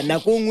alla na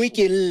go nngwe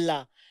ke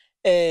lla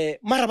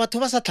mara batho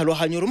ba sa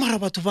tlhaloganya re mara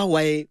batho ba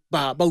wae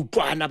ba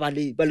utlwana ba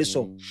le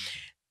so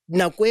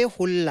na go e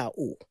holla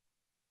o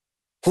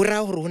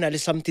hora hore hona le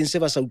something se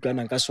ba sa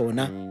utlwanang ka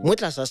sona mo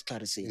tla sa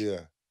stlhare se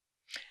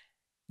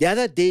the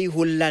other day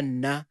holla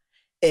nna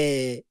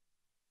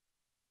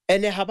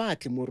ene ha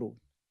batle mo rona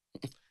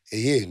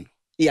yeno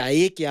yeah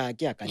ke a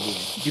ka le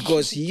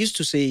because he used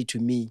to say to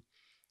me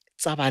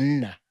tsa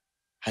banna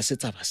ha se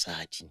tsa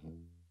basadi.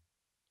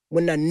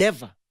 Monna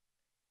never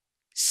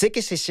se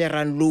ke se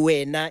sherang le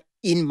wena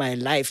in my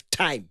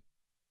lifetime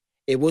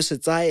e bo se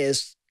tsaya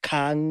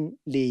kang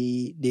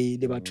le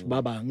batho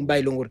ba bang ba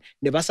ileng gore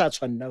ne ba sa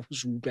tshwanna go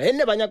se utlwa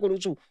ene ba nyaka go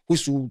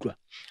se utlwa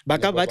ba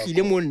ka ba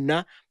tlile mo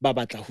nna ba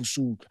batla go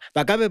se utlwa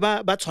ba ka be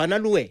ba tshwana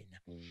le wena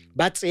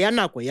ba tseya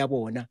nako ya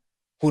bona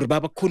gore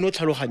ba khone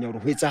tlhaloganya gore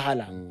go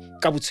etsagalang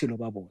ka botshelo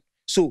ba bona.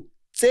 So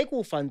tse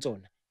go fang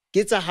tsona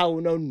ke tsa ha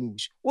ona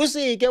nnoši o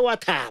se ke wa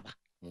thaba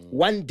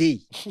one day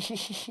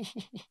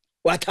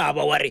wa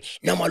thaba wa re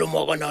na malome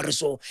wa gona re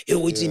so e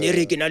o tsene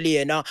re ke na le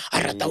yena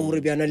a rata gore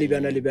bjana le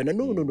bjana le bjana.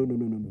 No.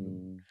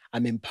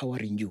 I'm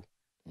empowering you.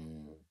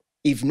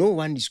 If no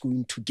one is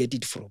going to get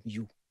it from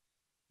you,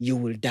 you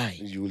will die.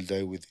 You will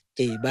die with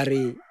it. Ba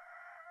re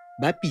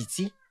ba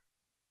pitsi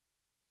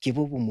ke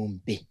bo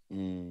bomompe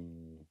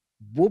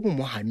bo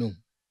bomohanong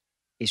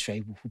e swa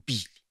e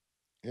bohupile.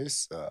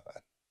 Yes sir.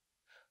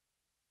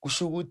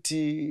 Kusho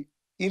ukuthi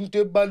into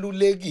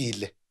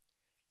ebalulekile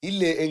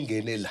ile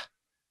engene la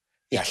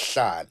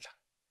yahlala.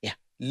 Yeah.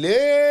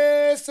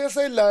 Le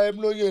sesela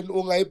emlonyeni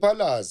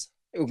ungayiphalaza.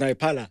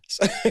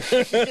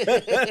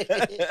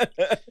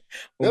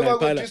 Noma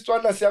kuthi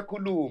isitswana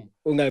siyakhuluma.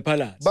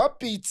 Ungayiphalaza.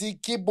 Bapitsi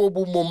ke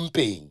bobu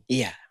mompeng.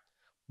 Yeah.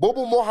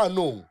 Bobu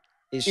mohanong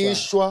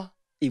ishwa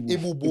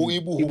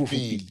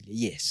ibuhupile.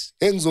 Yes.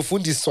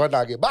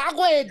 Engizofundiswana ke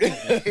bakwethu.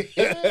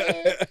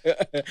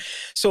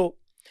 So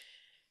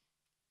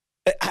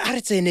a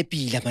re tsene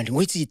pila manje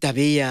o itse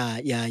tabe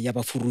ya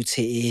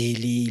Bahurutshe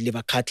le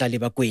Mokgatla le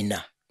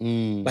Mokwena.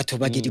 Batho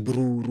ba ke di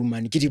bururu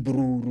man ke di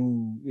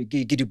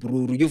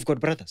bururu. You've got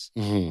brothers.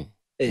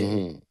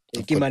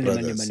 Ke mane.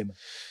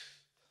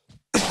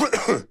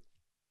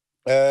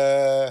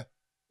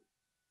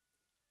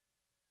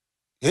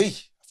 Hey,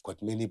 I've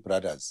got many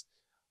brothers.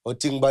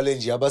 Oting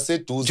balenji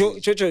abaseduze.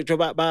 Jo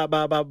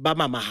ba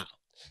mama hao.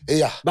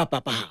 Yeah. Ba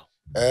papa hao.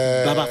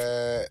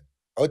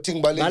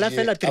 Oting balenji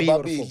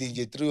ababili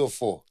nje 3 or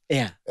 4.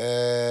 Yeah.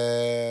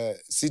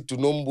 Situ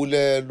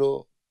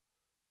nombulelo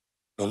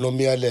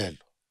nomiyalelo.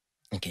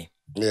 Okay.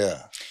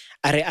 Yeah.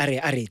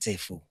 Are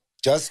tsefo.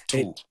 Just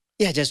 2.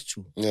 Yeah, just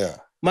 2. Yeah.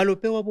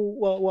 Malope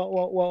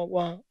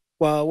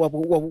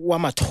wa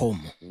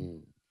mathomo.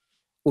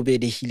 O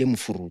belehile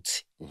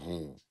Mohurutshe.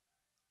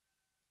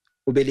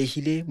 O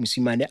belehile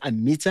mosimane a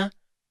mmitsa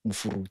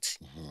Mohurutshe.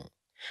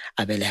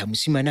 A beleha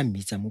mosimane a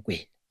mmitsa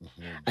Mokwena.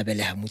 A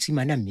beleha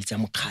mosimane a mmitsa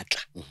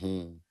Mokgatla.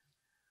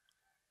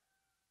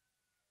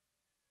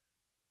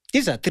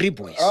 These are 3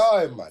 boys.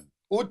 Ay man.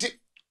 Uthi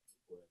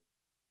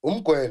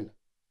Mokwena,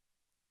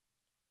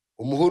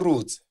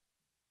 Mohurutshe,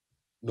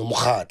 no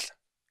Mokgatla.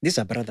 These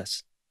are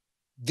brothers.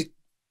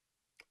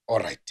 All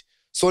right.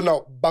 So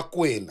now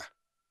Mokwena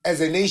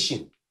as a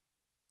nation,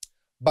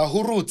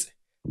 Mohurutshe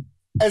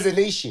as a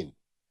nation,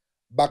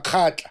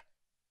 Mokgatla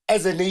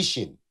as a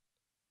nation,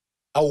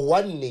 a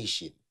one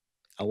nation.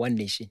 A one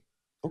nation.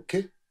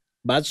 Okay.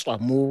 Batswa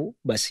mo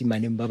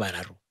basimaneng ba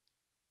bararo.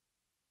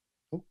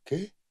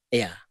 Okay.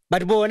 Yeah.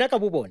 But bona ka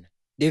bona,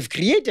 they've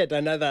created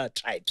another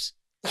tribes.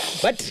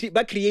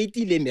 But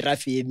created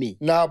merafe e meng.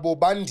 Nabo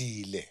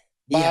bandile.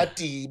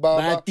 Bati.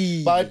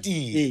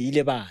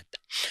 Ile bata.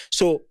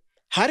 So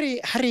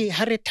hari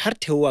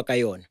theoa ka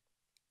yona.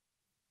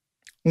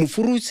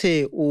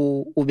 Mohurutshe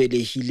o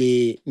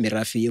belehile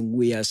merafe e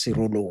nngwe ya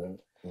serolong.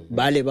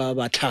 Bale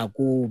ba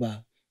Tlhako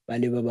ba I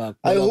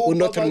hope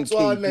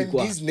Batswana and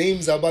these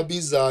names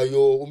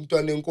ababizayo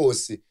umntwana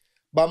enkosi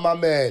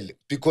bamamele,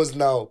 because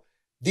now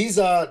this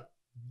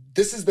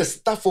is the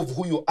stuff of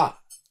who you are.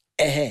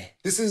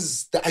 This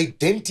is the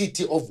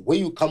identity of where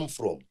you come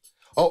from.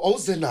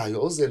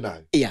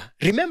 Awuzenayo. Yeah.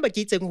 Remember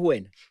ke itseng ho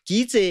wena. Ke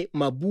itse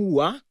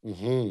Mabua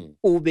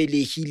o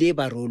belehile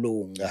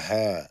Barolong.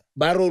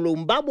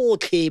 Barolong ba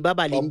botlhe ba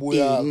ba leng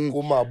teng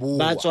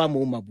ba tswa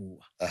mo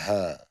Mabua.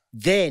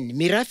 Then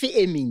merafe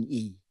e meng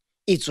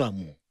e tswa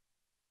mo.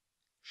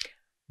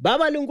 Ba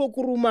ba leng go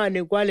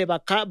kurumane kwa le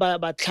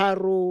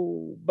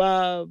batlharo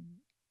ba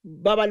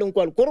leng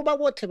kwa go ba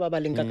botlhe ba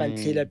leng ka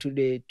ntlela to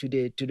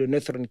the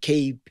Northern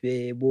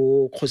Cape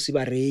bo Kgosi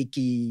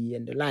Bareki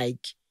and the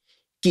like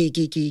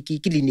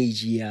ki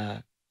lineage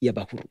ya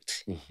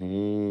Bahurutshe.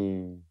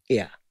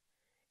 Yeah.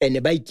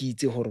 And ba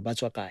ikitse gore ba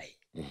tswa kae.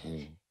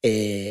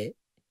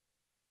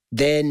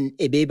 Then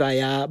ebe ba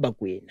ya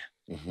Mokwena.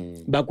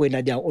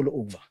 Mokwena they are all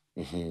over.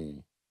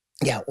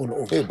 They are all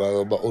over.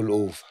 All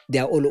over. They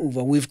are all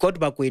over. We've got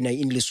Mokwena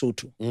in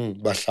Lesotho.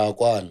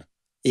 Bahlakwana.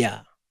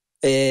 Yeah.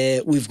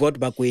 We've got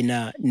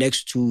Mokwena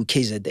next to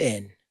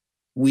KZN.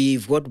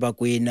 We've got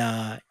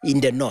Mokwena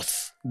in the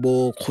north.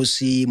 Bo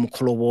Kgosi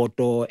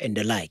Mokgoloboto and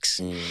the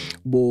likes.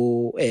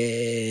 Bo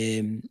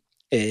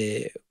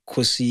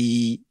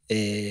Kgosi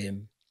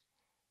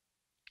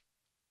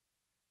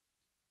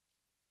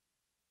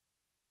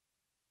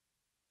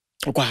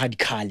kwa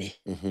Hadikhale.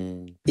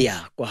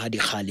 Yeah, kwa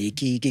Hadikhale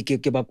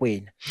ke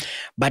Mokwena.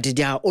 But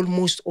they are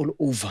almost all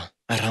over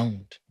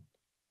around.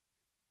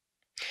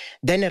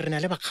 Then re na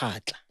le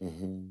Mokgatla.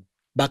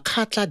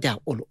 Mokgatla they are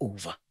all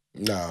over.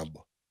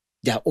 Nabo.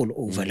 they are all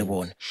over le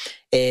bona.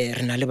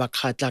 Re na le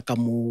Bakgatla ka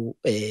mo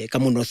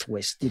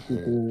northwest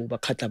go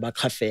Bakgatla ba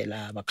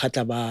Khafela,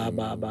 Bakgatla ba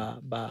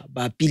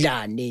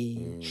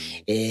Pilane,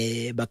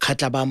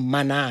 Bakgatla ba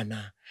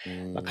Manana.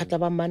 Bakgatla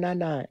ba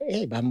Manana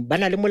ba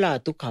na le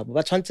molato Khabo,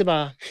 ba tshwantse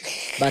ba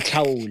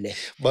tlhaole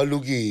ba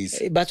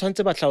lukise, ba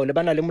tshwantse ba tlhaole,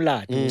 ba na le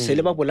molato se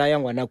le ba bolaya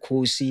ngwana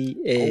Kgosi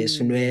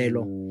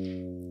Senwelo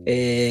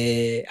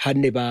ha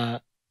ne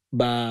ba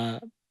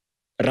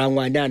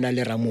rangwana ana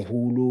le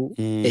Ramohulu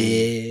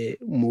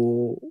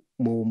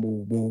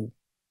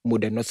mo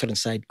the northern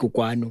side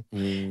Kokwano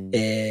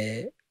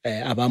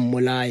aba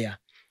mmolaya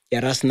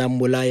era sna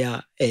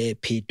mmolaya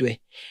Phetwe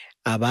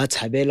aba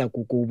tshabela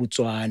ko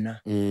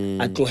Botswana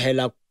a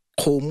tlohela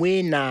khomo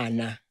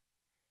enana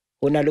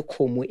hona le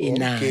khomo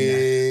enana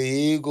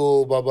okay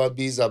go baba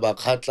biza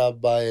Bakgatla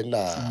ba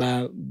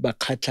ena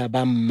Bakgatla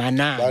ba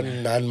Manana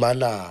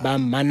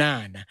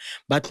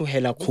ba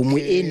tlohela khomo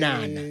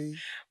enana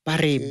ba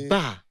re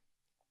ba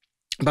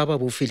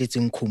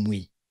bofeletseng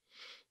khomwe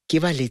ke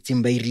ba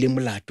letseng ba irile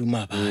molato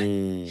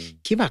mabane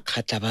ke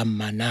Bakgatla ba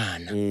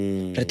Manana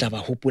re tla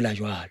ba hopola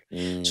jwalo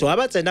so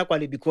aba tsena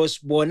kwale because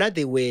bona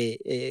they were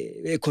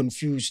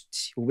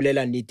confused ho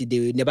bolela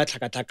nnete ne ba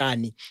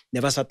tlhakatlhakane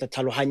ne ba sa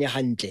tlhalohanya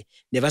hantle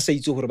ne ba sa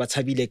itse hore ba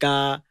tshabile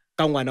ka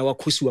ngwana wa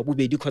Kgosi wa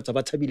bobedi khotsa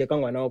ba tshabile ka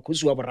ngwana wa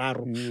Kgosi wa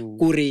boraro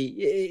kore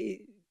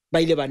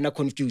ba ile ba nna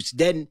confused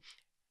then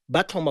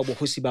ba thoma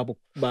bohosi ba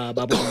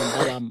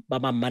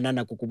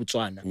Manana ko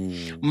Botswana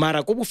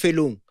mara ko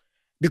bofelong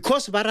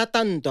because ba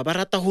rata ntwa ba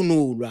rata ho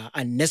nolwa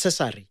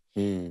unnecessary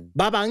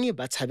ba bang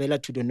ba tshabela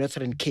to the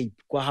Northern Cape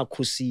kwa ha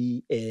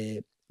Kgosi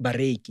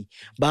bareki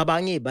ba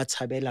bang ba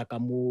tshabela ka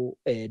mo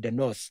the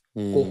north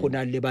ko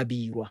hona le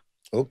babirwa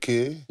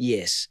okay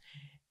yes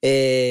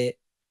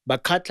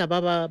Bakgatla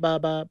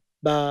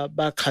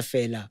ba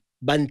Khafela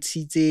ba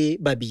ntshitse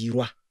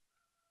babirwa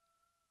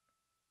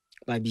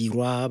ba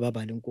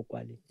baleng ko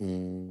kwale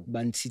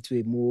ba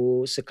ntshitswe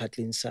mo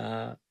sekhatleng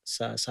sa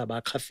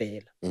ba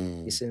Khafela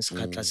seng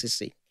sekhatla se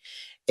seng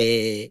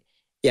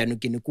ya no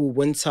ke ne go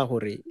bontsha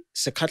hore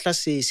sekhatla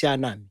se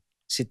aname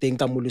se teng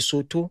ka mo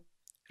Lesotho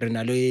re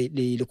na le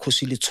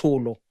Kgosi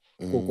Letsholo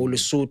go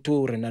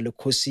Lesotho re na le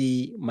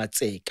Kgosi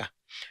Matseka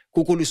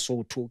go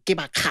Lesotho ke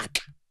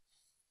Bakgatla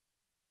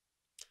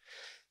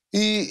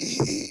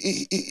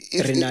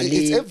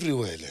it's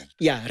everywhere then.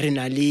 Yeah re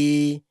na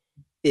le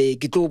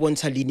ke tlo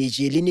bontsha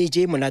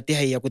lineage monate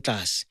ha ya go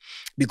tlase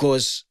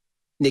because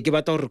ne ke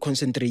batla hore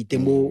concentrate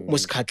mo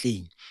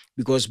sekhatleng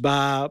because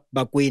ba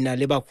Mokwena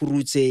le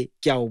Lehurutshe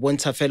ke a o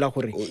bontsha fela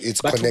hore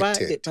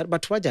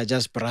batho ba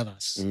just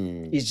brothers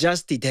it's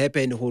just it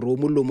happened hore o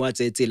mollo mo a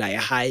tsetsela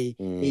ya hae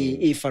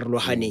e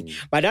farolohaneng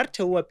but re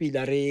thewa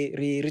pila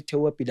re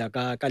thewa pila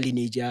ka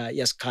lineage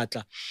ya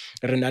sekhatla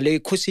re na le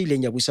Kgosi le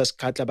Nyabusa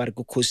sekhatla ba re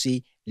ke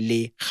Kgosi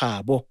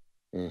Legabo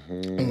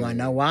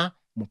ngwana wa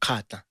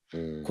Mokgatla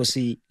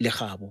Kgosi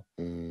Legabo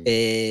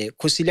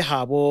Kgosi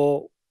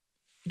Legabo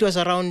it was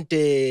around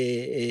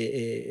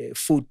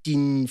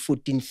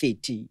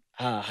 1430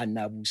 ha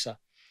Nabusa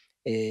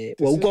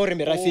wa uka re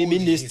merafe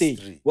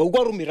ministry wa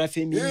uka re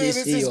merafe ministry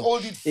this is all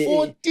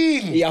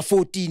 14 yeah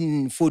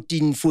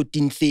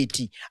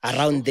 1430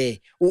 around there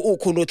o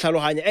khono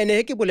tlhalohanya ene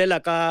he ke bolela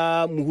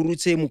ka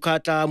Mohurutshe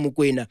Mokgatla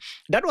Mokwena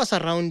that was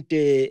around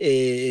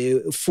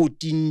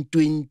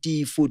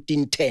 1420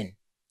 1410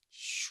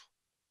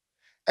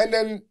 and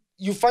then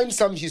you find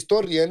some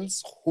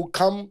historians who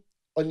come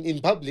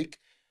in public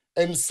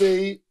and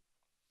say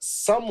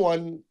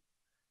someone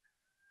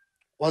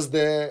was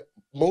the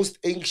most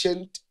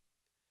ancient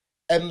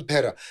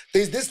emperor.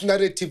 There's this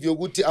narrative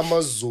yoguti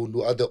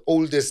AmaZulu are the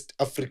oldest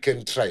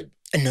African tribe.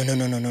 No,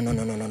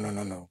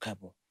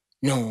 Kabo.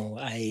 No,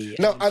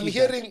 I'm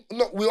hearing,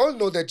 we all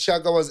know that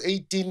Shaka was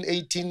 17,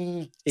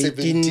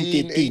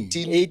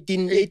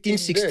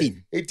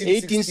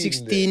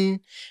 1816.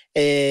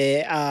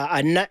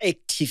 Anna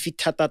active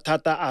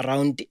tata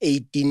around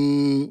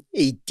 1819,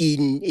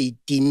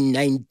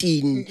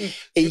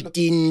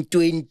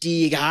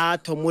 1820.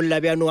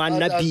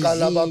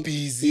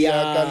 Busy. You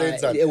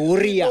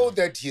know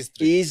that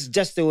history. It's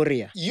just a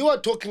warrior. You are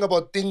talking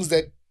about things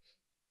that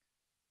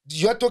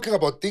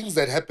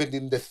happened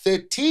in the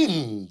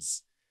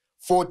 13s,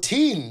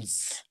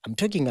 14s. I'm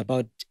talking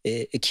about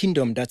a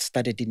kingdom that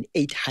started in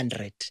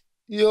 800.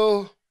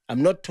 Yo.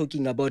 I'm not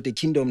talking about a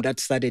kingdom that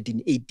started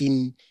in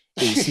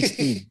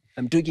 1816.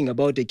 I'm talking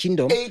about a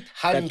kingdom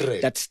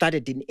 800 that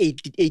started in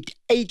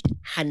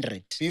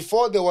 800.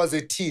 Before there was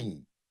a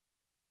teen.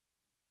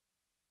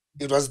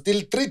 It was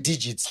still 3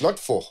 digits, not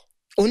 4.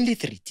 Only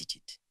 3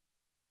 digits.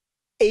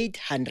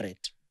 800.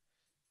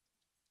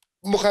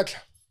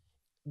 Mokgatla,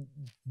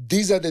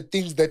 these are the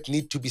things that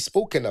need to be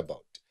spoken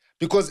about.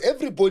 Because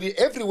everybody,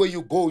 everywhere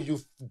you go,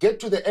 you get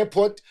to the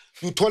airport,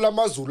 you tola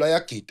mazula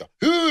yakita.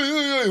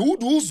 Hey,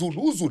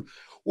 uzulu.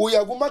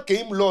 Uyaguma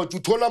game lodge, you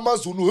tola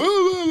mazulu.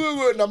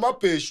 Hey,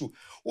 namapeshu.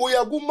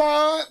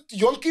 Uyaguma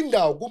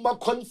yonkindao, guma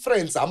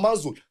conference,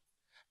 amazulu.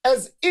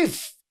 As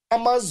if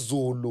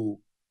Amazulu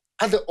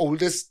are the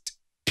oldest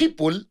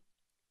people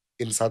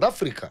in South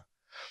Africa.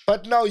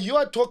 But now you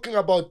are talking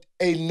about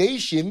a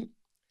nation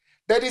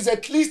that is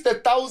at least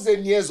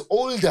 1,000 years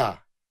older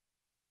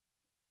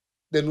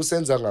than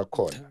usenza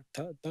ngakhona.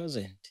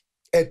 1,000.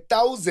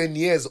 1,000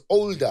 years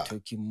older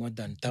Talking more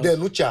than than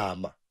 1,000.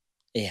 uJama.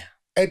 Yeah.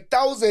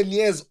 1,000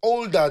 years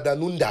older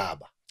than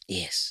uNdaba.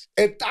 Yes.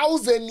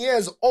 1,000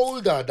 years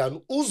older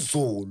than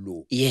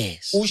uZulu.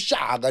 Yes.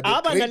 Ushaka, the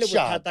great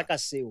Shaka.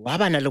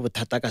 Abana le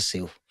bothata ka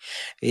seo.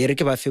 E re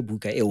ke ba fe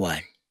buka e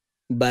one.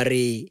 Ba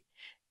re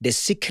the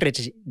secret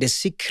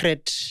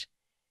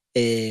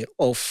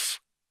of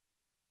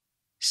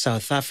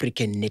South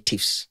African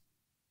natives.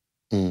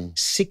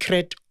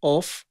 Secret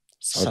of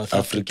South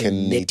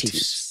African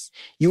natives.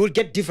 You will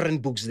get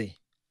different books there.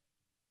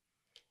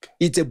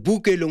 It's a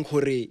book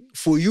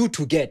for you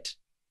to get.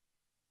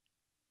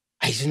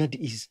 It's not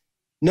easy.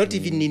 Not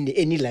even in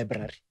any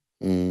library.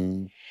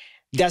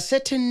 There are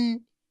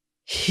certain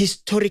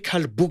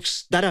historical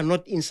books that are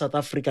not in South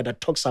Africa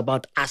that talks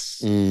about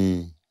us.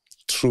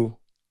 True.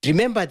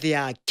 Remember,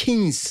 there are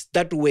kings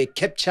that were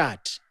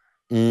captured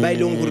by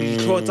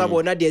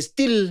Lehurutshe. They're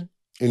still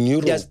in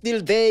Europe. They're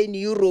still there in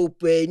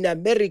Europe, in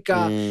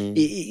America,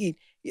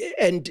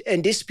 and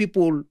these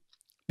people,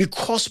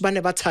 because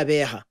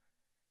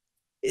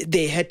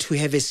they had to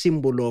have a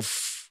symbol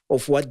of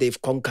what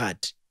they've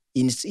conquered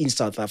in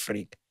South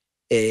Africa.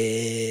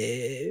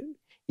 You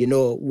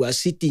know, we are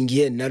sitting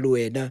here in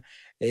Nalwena,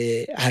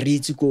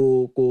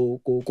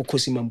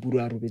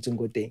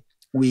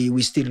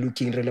 we still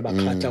looking really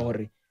Mokgatla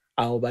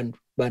or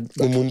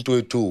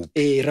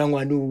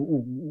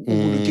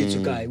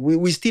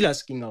we still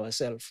asking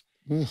ourselves,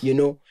 you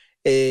know,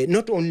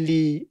 not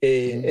only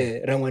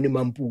Rangwane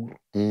Mampuru,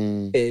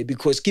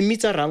 because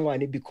Kimita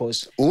Rangwane,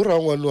 because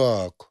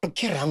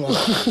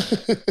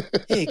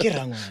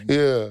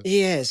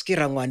yes,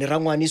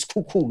 Rangwane is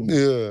Kukun.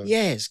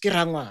 Yes,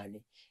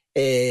 Rangwane.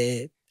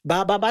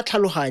 Ba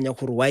tlhalohanya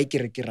gore why ke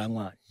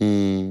Rangwane.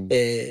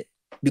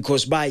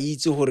 Because ba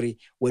itse hore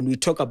when we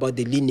talk about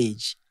the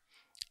lineage,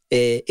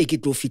 e ke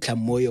tlo fitla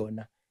mo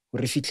yona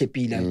re fitle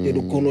pila le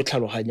go no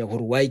tlhalohanya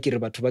gore why ke re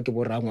batho ba ke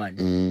bo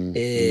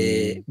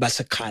Rangwane ba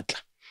se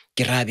khatla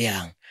ke ra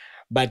byang.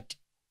 But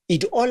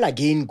it all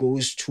again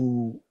goes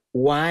to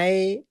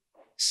why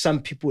some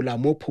people are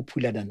more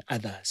popular than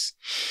others.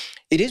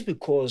 It is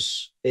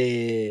because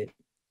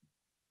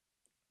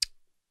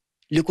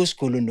le ko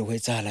sekolong no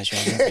etsala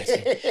jwang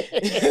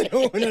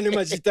ona le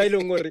majita ile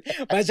ngore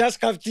ba just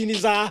captain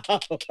za ba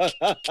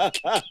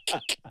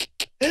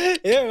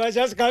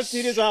just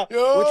captain za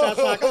o tla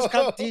tsaka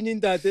captain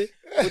ntate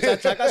o tla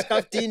tsaka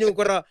captain o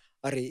kora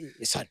are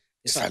isan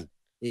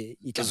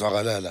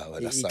izwakalala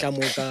wala sa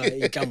itlamo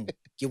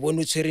ke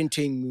bone tshwere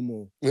ntweng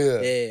mo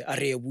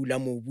are bula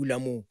mo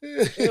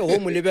ho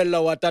mo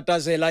lebella wa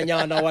tatazela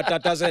nyana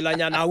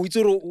a o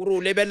itse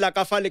ro lebella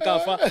ka fa le ka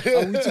fa a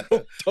o itse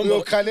o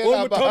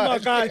thoma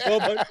ka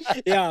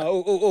ya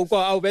o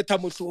kwa o betha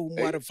motho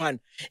mo re fan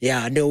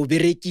ya ne o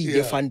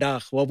berekile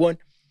fandag wa bona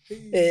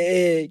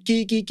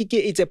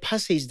it's a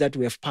passage that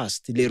we have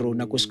passed le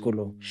rona ko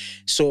sekolo.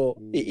 So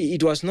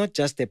it was not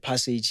just a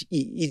passage,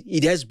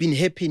 it has been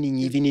happening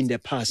even in the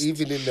past,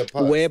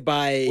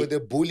 whereby where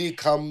the bully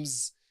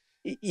comes.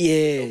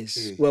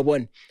 Yes, well,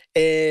 one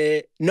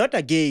not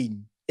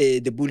again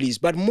the bullies,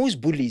 but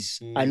most bullies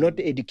are not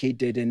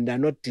educated and are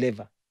not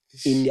clever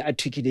in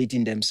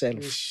articulating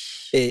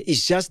themselves.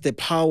 It's just the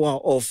power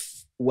of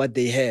what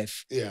they have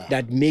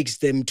that makes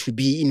them to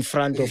be in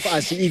front of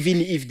us, even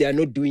if they are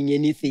not doing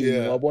anything.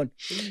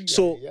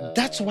 So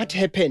that's what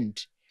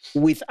happened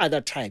with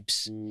other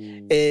tribes.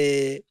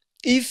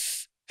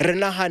 If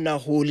renahana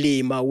ho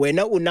lema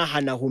wena o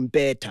nahana ho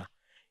mpeta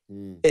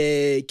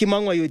ke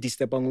mangwa yo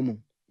disturba mo.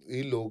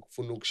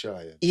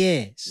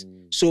 Yes.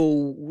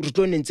 So re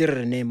tlo ntse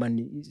re ne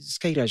man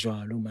ska ira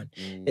jwalo man.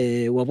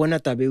 Wa bona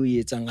tabe o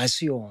etsang ha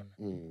se yona.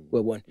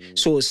 Wa bona.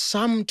 So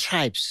some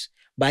tribes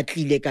ba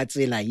tlile ka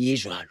tsela ye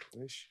jwalo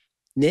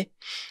ne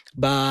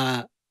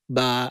ba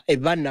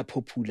na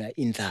popular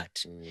in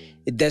that.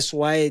 That's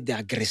why the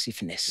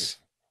aggressiveness,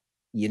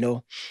 you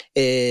know,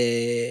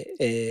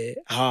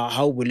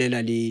 how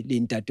bolela le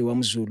ntate wa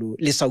Mzulu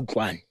le sa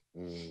utlwane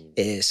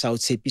sa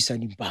utshepisa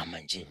dimpama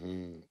nje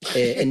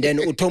and then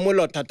o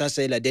thomola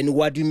tatasela then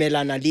wa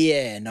dumelana le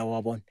yena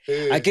wa bona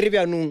a ke re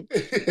byanong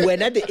when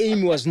the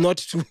aim was not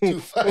to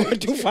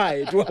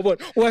fight wa bona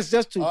was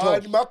just to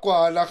talk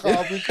Magwala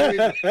ga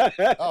bukhele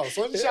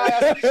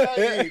sonshaya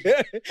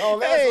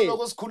vesa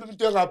lokho sikhuluma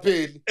into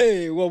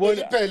engapheli wa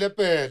bona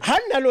phele ha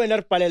nna lo wena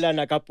re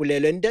palelana ka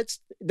polelo, and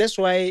that's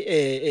why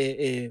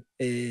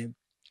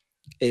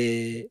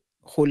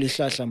Holy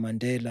Shahla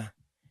Mandela,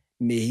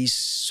 may his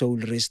soul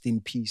rest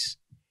in peace,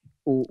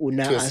 to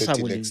a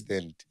certain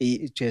extent.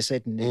 To a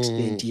certain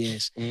extent,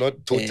 yes.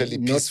 Not totally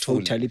peaceful.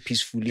 Not totally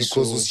peacefully.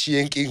 Because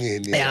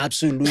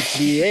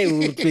absolutely. Hey,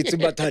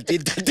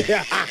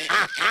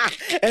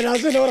 and I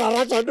said,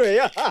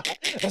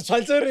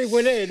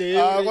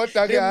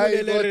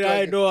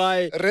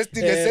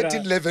 resting a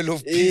certain level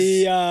of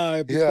peace.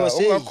 Yeah, because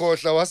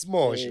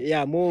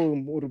yeah,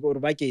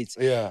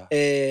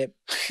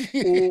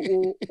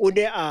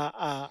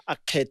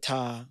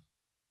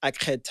 a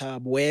kgetha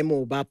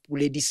boemo ba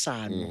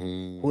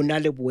puledisano ho na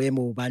le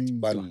boemo ba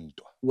ntwa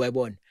wa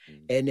bona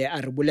ene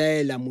a re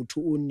bolela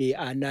motho o ne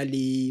ana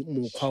le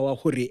mokgwa wa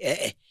hore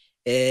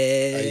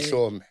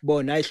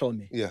bona a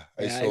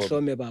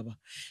ihlome baba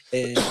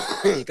e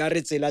ka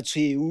re tsela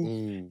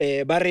tshweu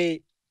ba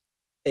re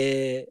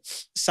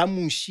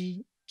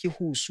samushi ke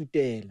ho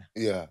sutela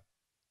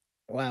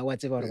wa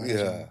tseba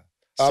hore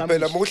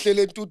phela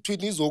mohlele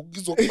ntuthwini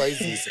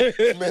izokubayizisa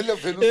kumele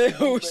vele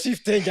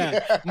ushifte njani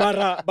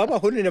mara baba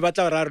hone ne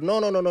batla ra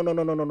no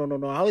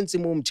ha o ntse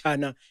mo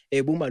mtshana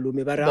bo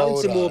malume ba re ha o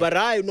ntse mo ba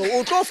ra no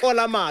o tlo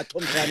fola matho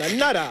mtshana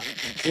nnara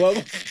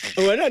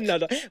wena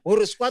nnara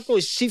hore swatlo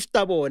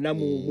shifta bona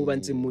mo ba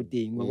ntse mo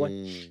teng wa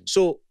bona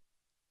so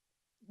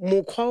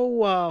mokgwa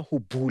wa ho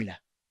bula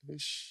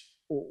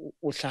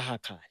o hlaha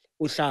khale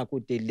o hlaha ko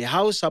telle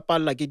ha o sa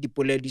palla ke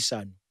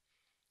dipoledisano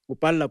o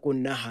palla ko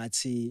nna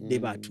hatsi le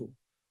batho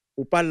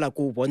o palla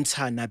ko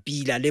bontshana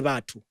pila le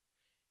batho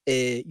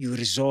you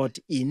resort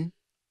in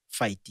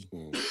fighting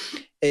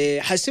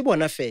ha se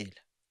bona fela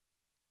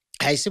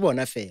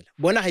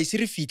bona ha ise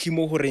re fitli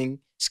mo horeng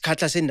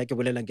skhatla se nna ke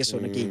bolelang ke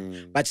sona ke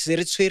but se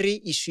re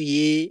tshwere issue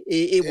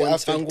e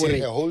bontshang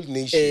gore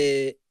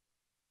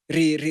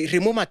re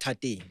mo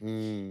mathateng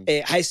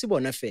ha ise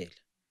bona fela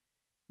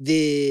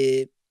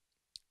the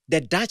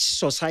Dutch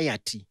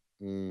society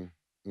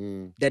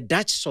the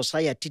Dutch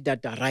society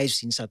that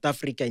arrives in South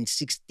Africa in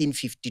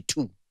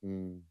 1652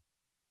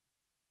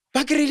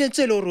 ba krile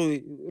tselo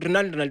re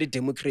na le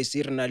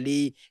democracy re na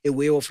le a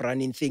way of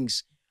running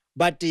things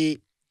but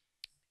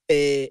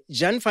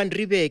Jan van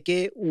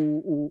Riebeeck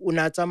o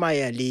na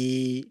tsamaya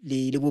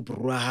le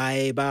bobrua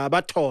hae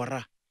ba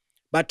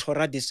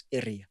thora this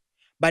area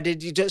but it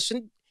just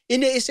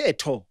ine is a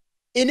tho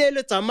ine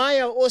le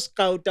tsamaya o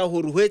scouta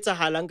hore ho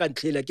etsahalang ka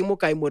ntlhela ke mo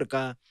kae mo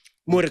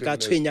re ka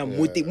tshwenya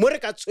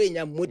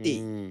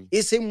moteng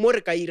e seng mo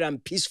re ka irang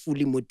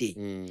peacefully moteng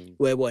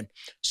we bona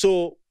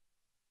so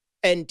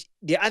and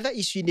the other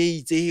issue ne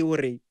itse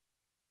hore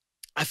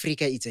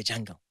Africa is a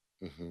jungle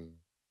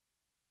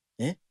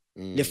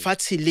le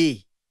fatshe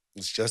le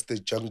it's just a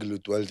jungle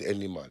with wild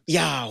animals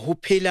ho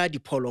phela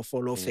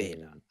dipholofolo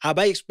fela ha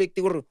ba expect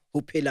hore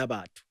ho phela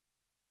batho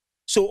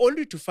so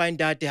only to find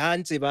that ha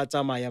ntse ba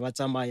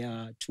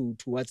tsamaya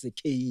towards the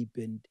Cape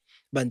and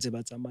ba ntse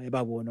ba tsamaya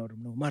ba bona hore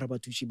no mara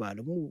batho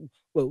shibala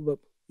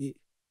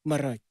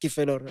mara ke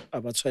fela hore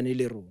a ba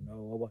tshwanele rona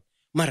wa bona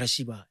mara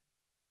shibala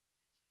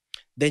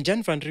then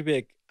Jan van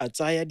Riebeeck a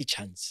tsaya di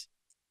chance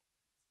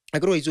a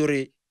go itse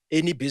hore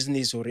any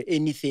business or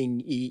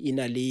anything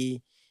ina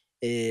le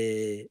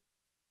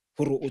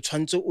hore o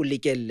tshwantse o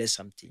lekelle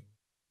something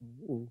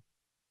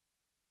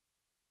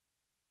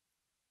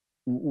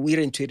we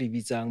rent to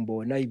bitsang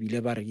bona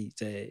ibile ba re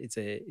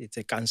it's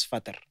a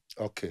gunsfatter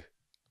okay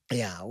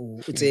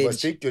you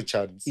must take your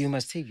chance. You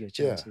must take your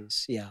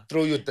chances. Yeah.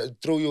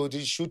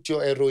 Shoot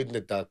your arrow in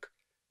the dark.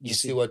 You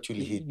see what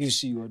you'll hit. You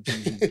see what you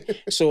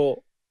hit.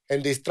 So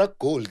and they struck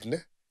gold, ne?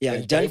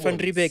 Yeah, Jan van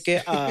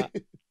Riebeeck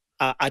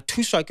a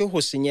thuswa ke ho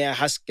senyeha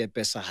ha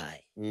skepe sa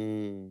hae.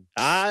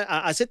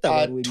 A se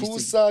taba we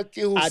thusa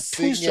ke ho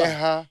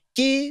senyeha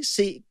ke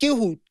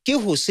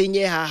ho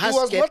senyeha ha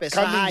skepe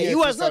sa hae. He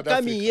was not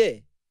coming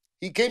here.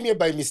 He came here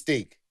by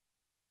mistake.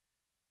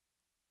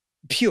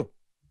 Pure.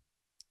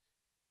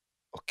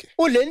 Okay.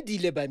 O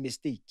lendile by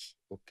mistake.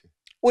 Okay.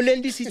 O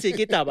lendisitse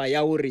ke taba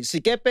ya hore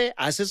sekepe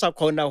a se sa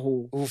khona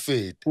ho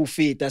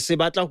feta se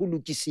batla ho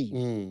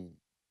lokisiwa.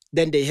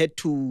 Then they had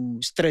to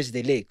stretch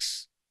the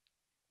legs.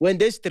 When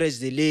they stretch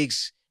the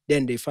legs,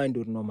 then they find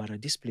out no matter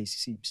this place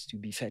seems to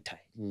be fertile.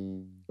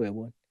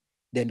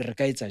 Then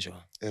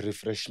a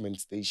refreshment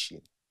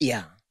station.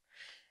 Yeah.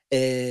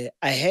 I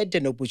had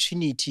an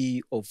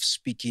opportunity of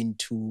speaking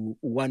to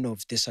one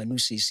of the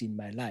Sanusis in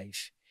my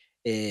life.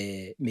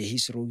 May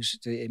his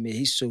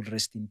soul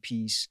rest in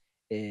peace,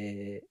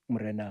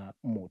 Morena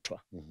Motwa.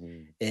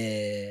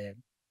 The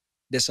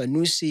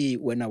Sanusi,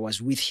 when I was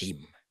with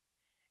him,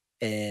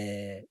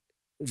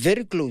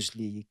 very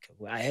closely,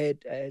 I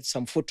had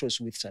some photos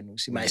with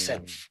Sanusi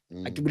myself.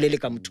 Akibulele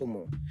ka motho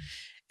mo.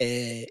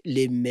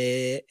 Le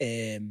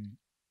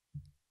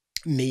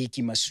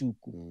Meiki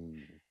Masuku,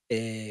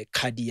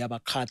 Khadi ya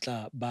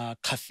Mokgatla ba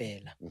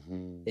Khafela.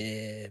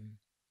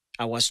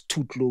 I was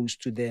too close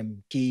to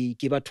them. Ke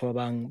batho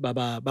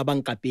ba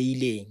bang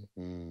kapeileng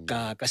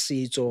ka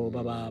setso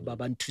ba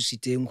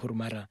nthusitseng hore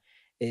mara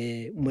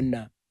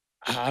monna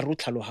ha ro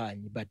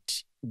tlhalohanye,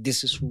 but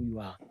this is who you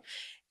are.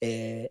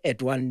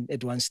 At one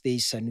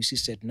stage Sanusi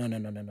said no.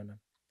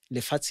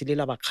 Le fatshe le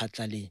la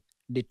Mokgatla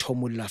le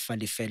thomolla fa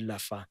le fella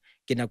fa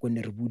ke na go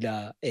ne re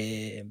bula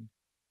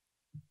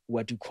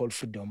what we call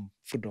Freedom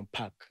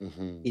Park.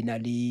 Ina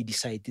le di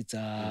site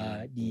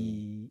tsa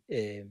di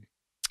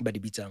ba di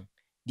bitsang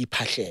di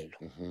phahlelo.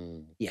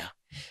 Yeah.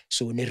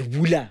 So ne re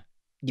bula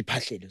di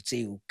phahlelo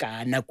tseo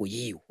ka nako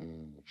eo.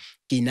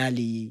 Ke na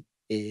le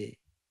the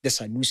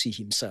Sanusi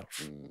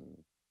himself,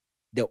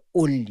 the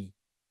only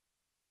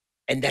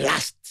and the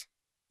last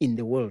in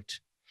the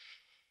world,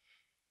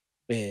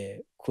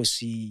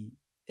 Kosi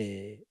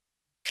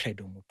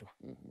Credo Moto.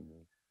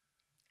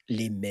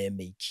 Le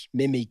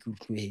Memeiki o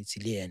tlohetse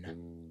le yena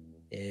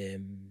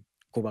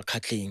go ba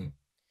khatleng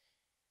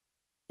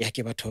ya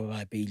ke batho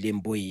ba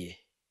beileng boye,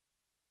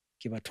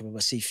 ke batho ba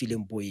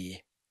safileng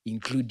boye,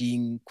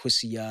 including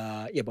Kosi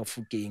ya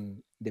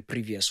Bafokeng, the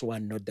previous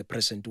one, not the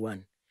present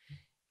one.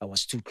 I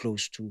was too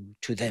close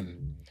to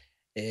them.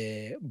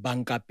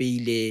 Banka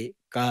peile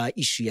ka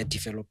issue ya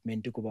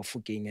development ko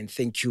Bafokeng, and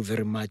thank you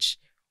very much.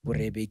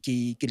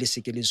 Exactly.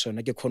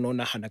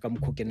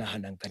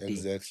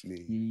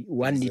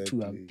 One need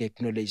to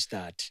acknowledge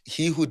that.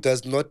 He who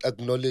does not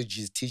acknowledge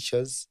his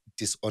teachers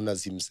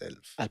dishonors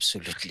himself.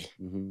 Absolutely.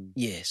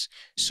 Yes.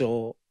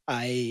 So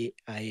I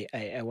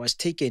was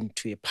taken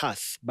to a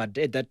path, but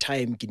at that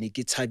time ke ne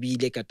ke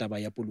tshabile ka taba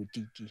ya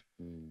politiki.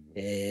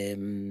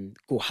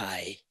 Go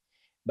high.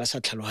 Ba sa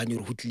tlhalohanye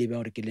re hutlile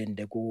ba re ke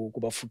lende go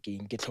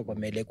Bafokeng ke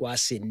tlhokomele kwa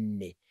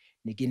senne.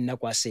 Ne ke nna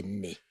kwa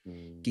senne.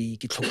 Ke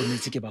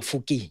tlhokometse ke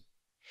Bafokeng.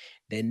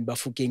 Then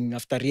Bafokeng,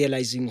 after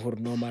realizing hore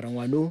no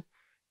marangwano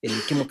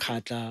ke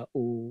Mokgatla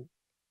o,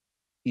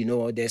 you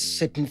know, there's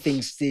certain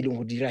things still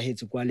ho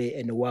dirahetse kwale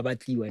and wa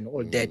batliwa and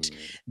all that.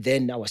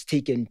 Then I was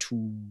taken to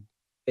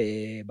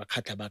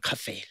Bakhatla ba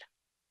Khafela.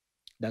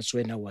 That's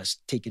when I was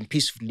taken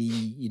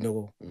peacefully, you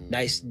know,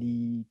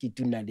 nicely.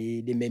 Kituna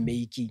le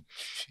Memeiki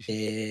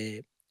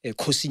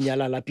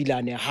Khosinyala la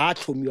Pilane ha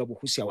thomiwa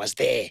bohosi. I was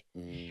there.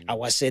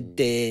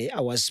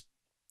 I was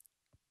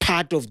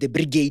part of the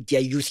brigade ya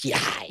youth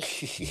high.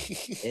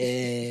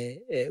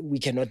 We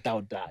cannot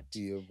doubt that.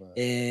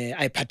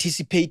 I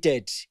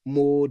participated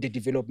more the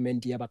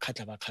development ya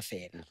Bakhatla ba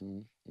Khafela.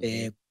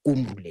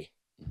 Kumbule.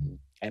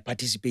 I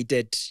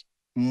participated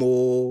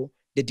more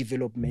the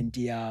development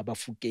ya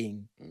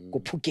Bafokeng,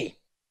 Kopukeng.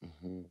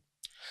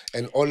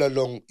 And all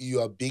along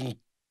you are being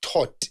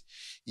taught,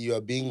 you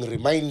are being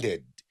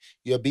reminded,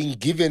 you are being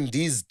given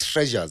these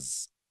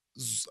treasures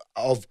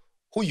of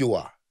who you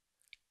are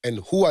and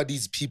who are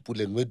these people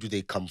and where do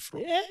they come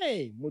from.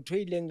 Hey, motho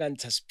ile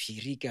nganta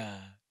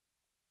spirika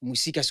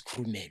musika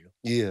skrumelo.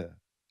 Yeah.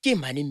 Ke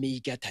mane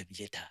meika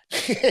thabile thata.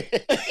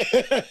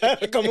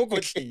 Ka mo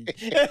kotleng.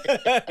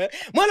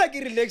 Mola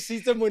ke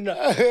relaxitse mona.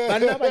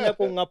 Bana ba nya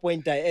ko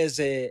appointa as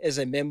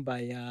a member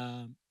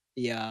ya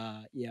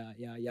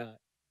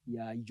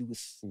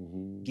youth.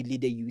 Ke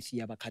lead the youth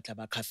ya Bakhatla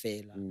ba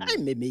Khafela. Ai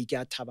Memeiki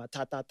a thaba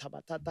thata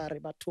re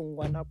bathong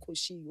ngwana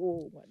khoshi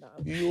yo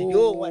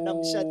ngwana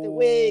mshate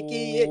we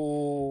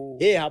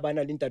ke ha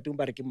bana le ntatong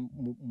ba re ke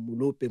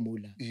molope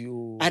mola.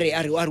 Are.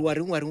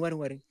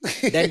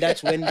 Then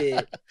that's when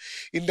the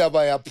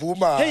indaba ya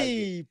phuma.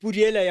 Hey,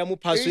 pudiela ya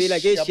mophaso ela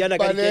ke shiana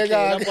ka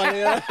diketlela.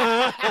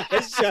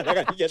 Shiana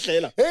ka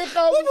diketlela. Hey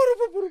khabu.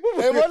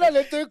 Hey bona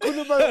le to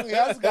ikhuluma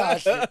yazi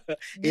kahle.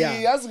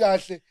 Yazi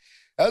kahle.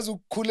 Yazi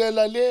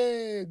ukukhulela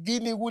le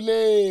gini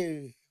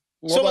kule.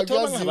 Ngoba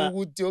yazi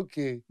ukuthi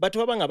okay. Batho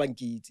ba banga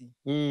bankitsi.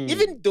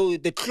 Even though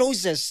the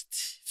closest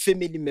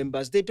family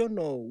members, they don't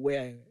know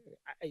where,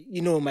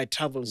 you know, my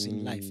travels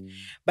in life.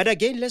 But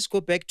again, let's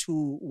go back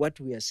to what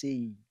we are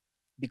saying,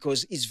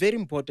 because it's very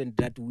important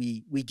that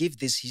we give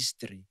this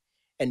history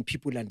and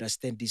people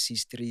understand this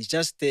history. It's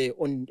just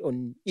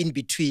on in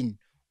between.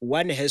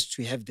 One has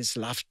to have this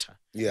laughter.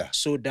 Yeah.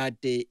 So that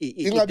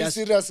it does.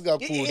 Serious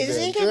kakhulu.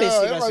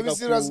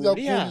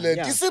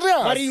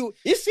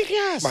 It's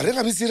serious. Mara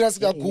ngabe serious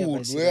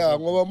kakhulu. Yeah,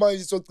 ngoba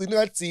manje sogcina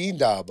ngathi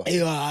indaba.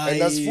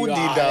 And asifundi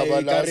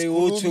indaba la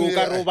sikhulumi.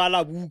 Ka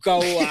robala buka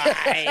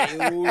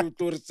o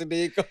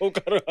tortseka o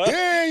ka.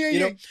 You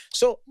know.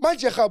 So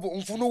manje Gabo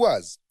ngifuna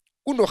ukwazi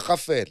kuno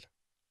Khafela.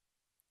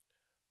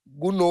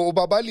 Kuno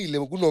ubabalile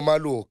kuno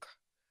Maloka.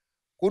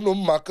 Kuno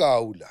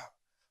Mmakhaula.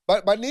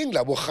 Baningi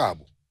labo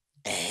Gabo.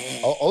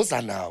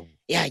 Awuza nawo.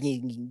 Ya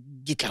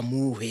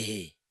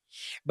ngitlamuhe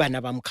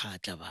bana ba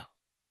Mokgatla ba.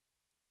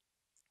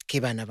 Ke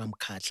bana ba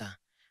Mokgatla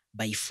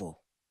ba i4.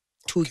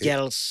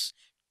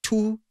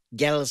 Two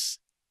girls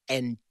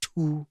and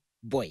 2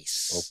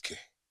 boys. Okay.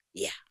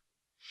 Yeah.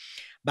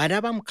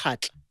 Bana ba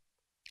Mokgatla.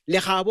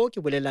 Legabo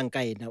ke bolelang ka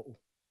ena o.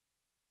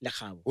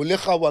 Legabo. O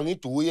Legabo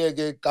ngiduye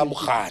ke ka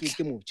Mokgatla.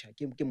 Ke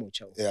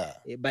mocha. Yeah.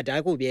 But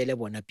a go beele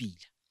bona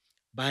pila.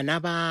 Bana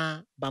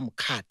ba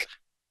Mokgatla.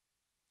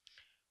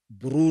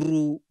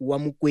 Bururu wa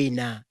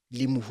Mokwena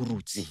le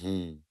Mohurutshe.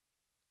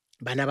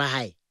 Bana ba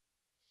hae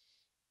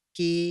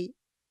ke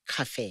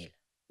Khafela.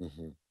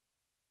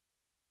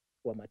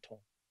 Wa Mathomo.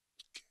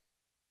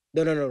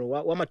 No.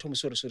 Wa Mathomo,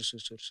 sorry.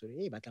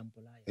 Hey,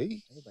 batlampolaya.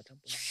 Hey,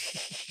 batlampolaya.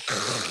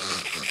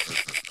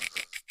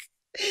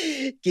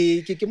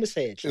 Ke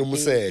Mosetla.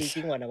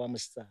 Ke ngwana wa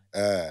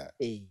Mosetsana.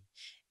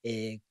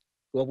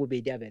 Wa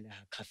bobedi a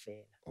beleha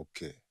Khafela.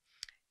 Okay.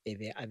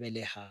 Ebe a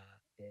beleha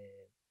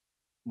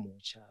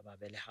Mocha ba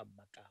belega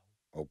Makau.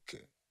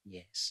 Okay.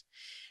 Yes.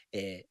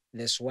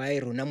 That's why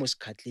rona mo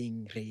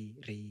Mokgatleng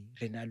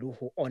re na le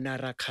ho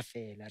honora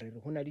khafela re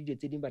ho na le dilo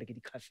tse ding ba re ke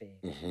di khafela.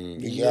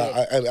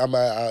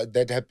 Yeah,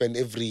 that happen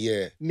every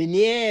year.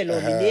 Meneelo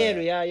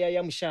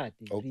ya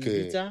moshate.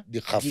 Okay. Di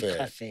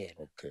khafela.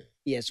 Okay.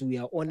 Yes, we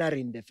are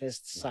honoring the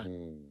first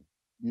son,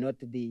 not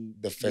the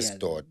first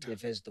daughter. The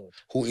first daughter.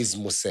 Who is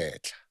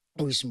Mosehla.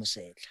 Who is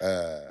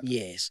Mosehla.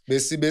 Yes.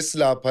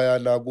 Besilapha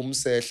yana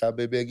kumsehla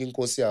bebeka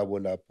inkosi yabo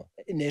lapha.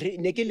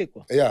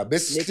 Nekileko. Yeah,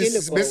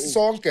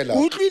 besonke lapha.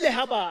 Utlile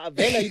haba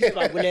vela ile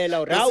ba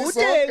bolela ra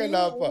uteng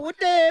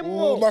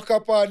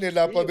umakapane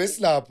lapha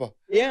besilapha.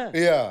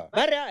 Yeah.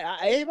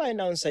 Bare ba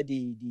announce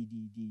the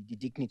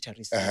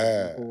dignitaries.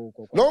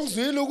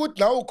 Nongizwile ukuthi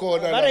na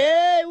ukhona la.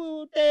 Bare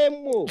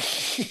uteng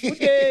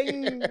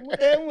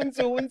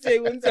untse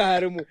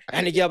mo.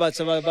 Ani ke ba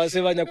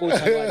se banya ko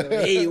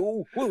tshaba. Hey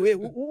okay.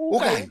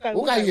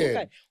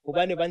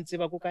 Obane ba ntse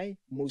ba ko kae?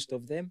 Most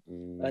of them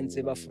ba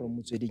ntse ba from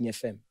Motsweding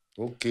FM.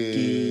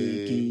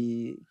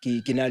 Okay.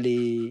 Ke na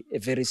le a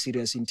very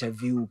serious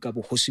interview ka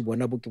bo hosi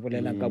bona bo ke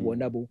bolela ka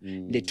bona bo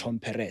le Tom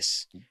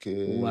Perez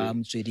wa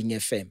Motsweding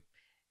FM.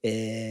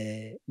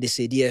 Le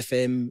Sedi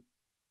FM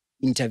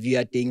interview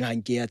ya teng ha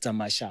nke ya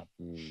tsamasha.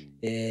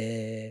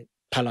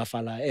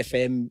 Phalafala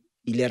FM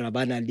ile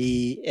rabana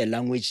le a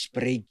language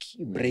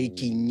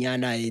breaking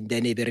yana, and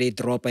then e be re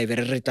drop e be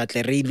re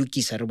tatle re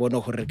lukisa re bona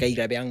gore ka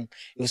ira bang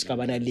e ska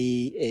bana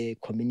le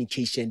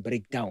communication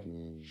breakdown.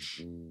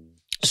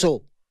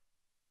 So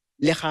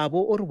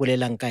Legabo o re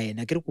bolelang ka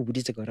ena ke re go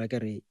buditse ka ra ke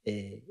re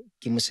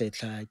ke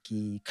Mosehla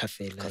ke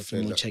khafela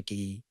ke Mocha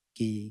ke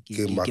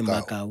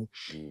Makau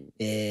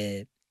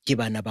ke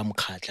bana ba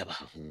Mokgatla ba.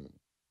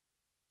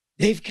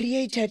 They've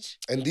created,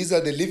 and these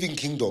are the living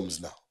kingdoms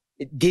now.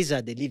 These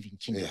are the living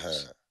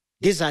kingdoms.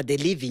 These are the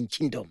living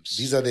kingdoms.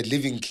 These are the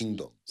living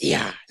kingdoms.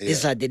 Yeah,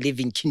 these are the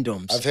living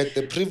kingdoms. I've had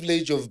the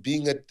privilege of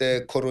being at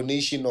the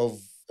coronation of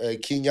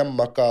King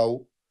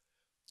Makau.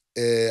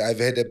 I've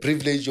had the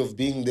privilege of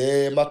being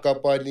there.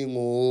 Makapani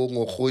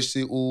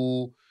ngokhosi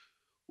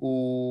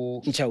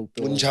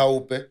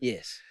Nchaupe.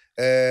 Yes.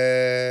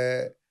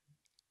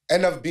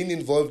 And I've been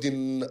involved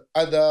in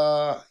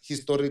other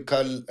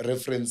historical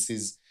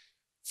references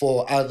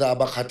for other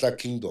Mokgatla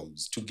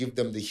kingdoms, to give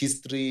them the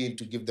history,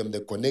 to give them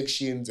the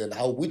connections and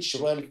how, which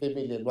royal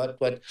family and what.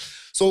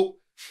 So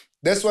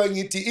that's why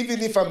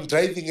even if I'm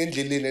driving in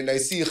Jilin and I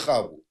see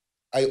Legabo,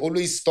 I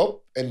always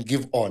stop and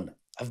give honor.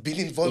 I've been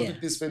involved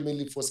with this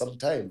family for some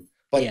time,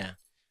 but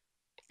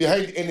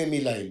behind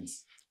enemy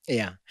lines.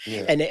 Yeah.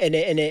 And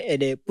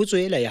putso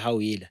ela ya hao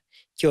ela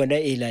ke yona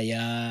ela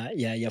ya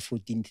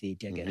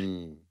 1430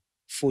 again.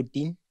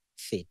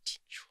 1430.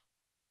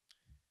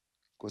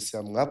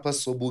 Ngapha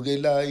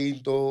sobukela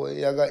into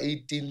yaka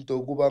 18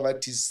 to kuba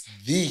ngathi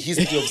the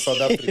history of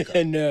South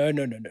Africa. No.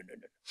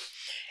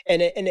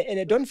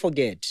 And don't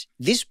forget,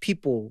 these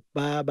people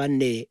ba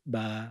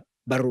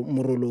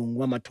morolong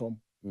wa mathomo.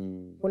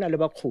 Hona le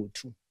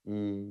Bakgothu.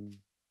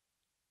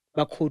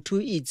 Bakgothu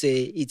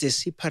it's a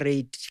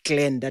separate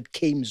clan that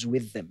comes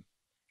with them,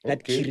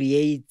 that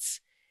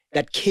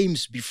that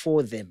comes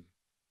before them.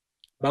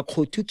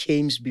 Bakgothu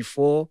comes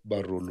before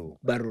Barolo.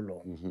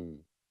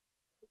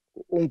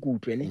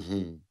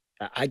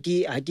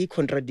 Agi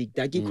contradict.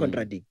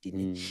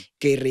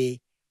 Ke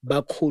re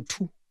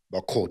Bakgothu.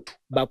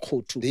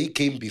 They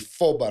came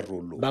before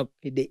Barolo.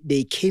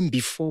 They came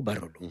before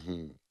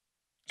Barolo.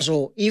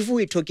 So if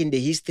we're talking the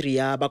history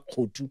ya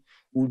Bakgothu,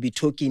 we'll be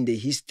talking the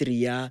history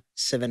ya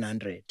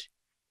 700.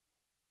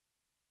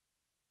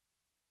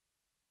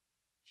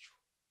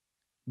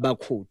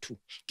 Bakgothu.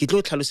 Ke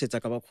tlo tlhalosetsa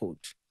ka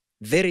Bakgothu.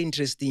 Very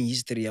interesting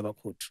history ya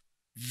Bakgothu.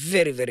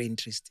 Very, very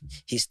interesting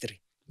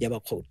history ya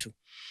Bakgothu.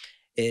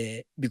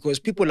 Because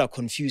people are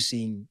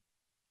confusing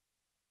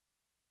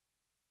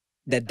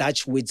the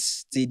Dutch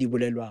words tse di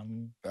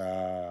bolelwang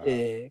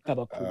ka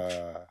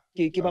Bakgothu.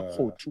 Ke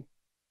Bakgothu.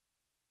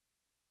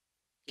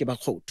 Ke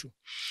Bakgothu.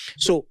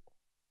 So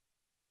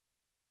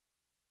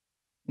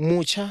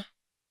Mocha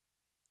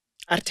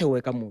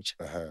Artewe ka Mocha.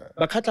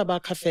 Bakhatla ba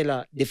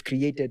khafela, they've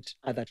created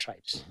other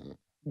tribes.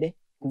 Ne?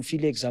 Ku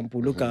file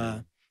example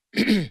ka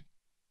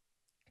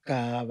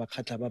ka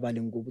Bakhatla ba ba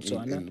leng go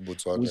Botswana,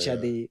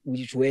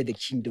 which were the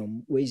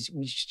kingdom, which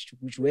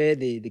where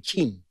the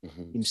king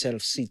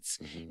himself sits,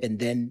 and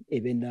then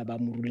ebena ba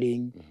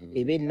muruleng,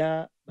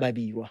 ebena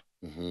babirwa.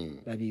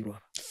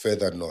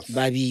 Further north.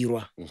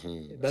 Babirwa.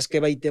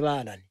 Baske ba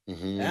itebalane.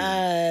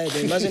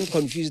 They mustn't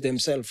confuse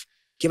themselves.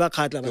 Ke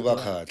Bakhatla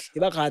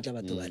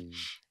batho ba.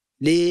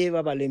 Le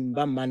ba baleng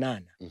ba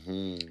manana.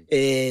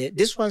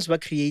 This ones were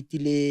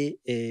created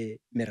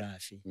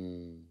merafi.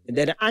 And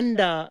then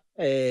under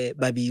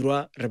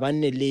Babirwa re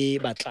bane le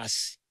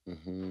Batlasi.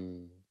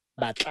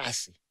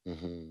 Batlasi.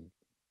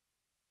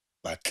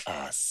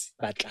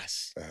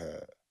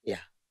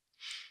 Yeah.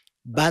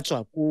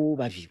 Batswa ko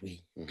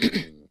Babirweng.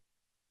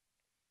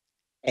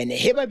 And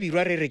he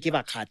Babirwa re ke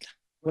Bakhatla.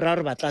 Ora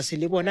re Batlasi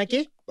le bona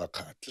ke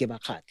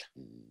Bakhatla.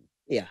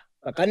 Yeah.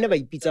 ba ka nne ba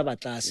ipitsa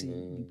batlase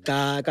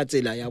ka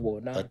tsela ya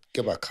bona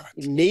ke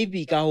Bakhatla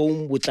maybe ka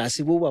hong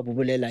botlase bo ba bo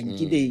bolelang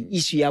ke the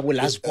issue ya bo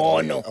last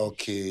born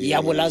okay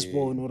ya bo last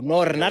born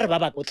no rena re ba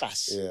ba ko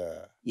tlase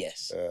yeah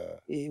yes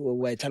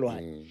wa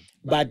itlhaloganya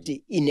but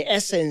in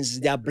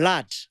essence their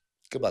blood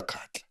ke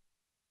Bakhatla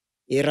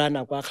e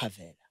rana kwa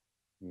Khafela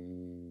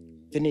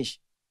finish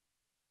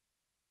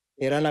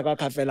e rana kwa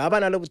Khafela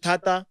abana le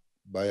bothata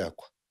ba ya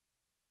kwa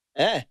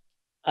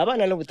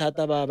abana le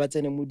bothata ba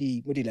tsene mo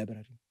di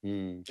library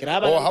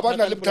ha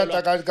bana le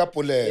bothata ka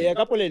polelo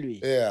ka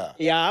polelo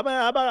ya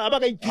aba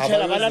ka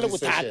iphitlhela ba le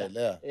bothata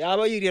ya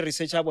ba iri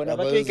research ya bona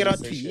ba ke ra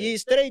thwi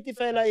straight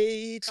fela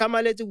e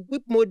tlhamaletse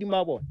whip mo di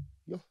mabona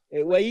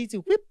wa itse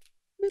whip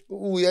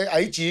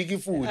a ijiki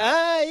futhi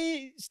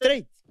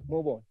straight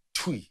mo bona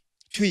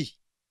thwi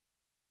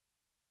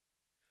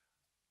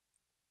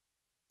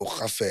o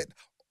Khafela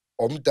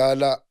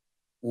omdala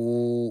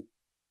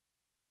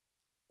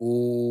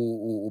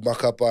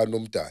uMakhapana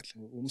omdala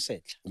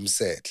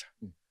umsetla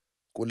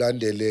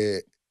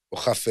kulandele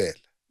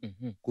uKhafela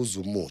kuze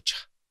umutsha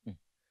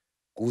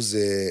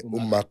kuze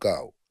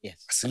uMakawu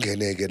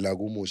asingeneke la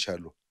kumusha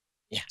lo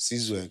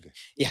sizweke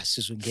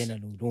sizongena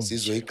lo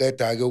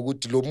sizoyiqeda ke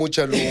ukuthi lo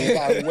mutsha lo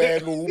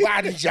wena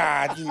ubani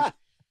njani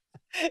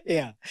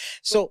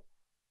so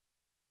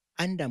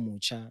anda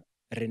mutsha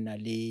rena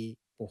le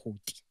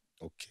Pohoti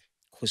okay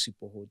Khosi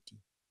Pohoti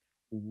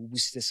o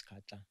busitse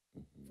Sekhatla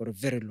for a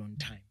very long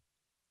time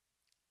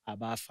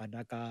aba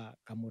fana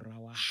ka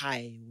morawa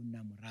hae o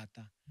nna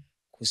morata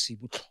Khosi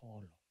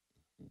Butlholo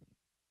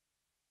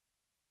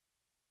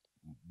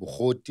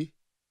Pohoti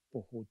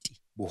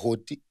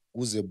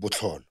uze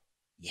Butlholo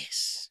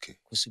yes okay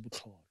Khosi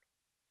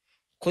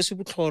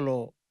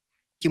Butlholo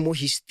ke mo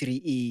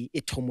history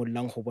e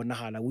thomollang go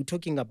bonagala we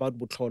talking about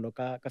Butlholo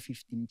ka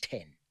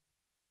 1510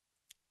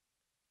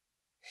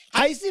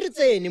 ha ise re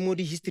tsene mo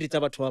di history tsa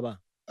batho ba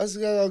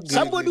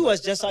somebody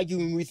was just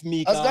arguing with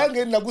me ka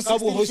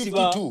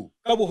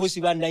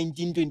bohosi ba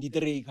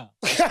 1923 ka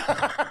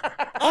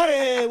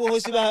are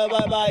bohosi ba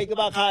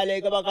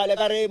khale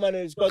ka re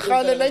mane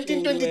khale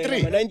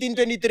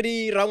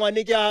 1923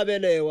 rangwane ke a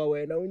belewa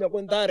wena o nya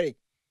kontare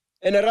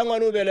ene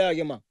rangwane o belewa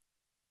ke mang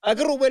a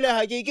ke re o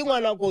beleha ke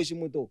ngwana khosi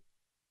moto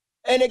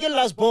ene ke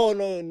last born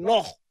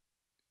no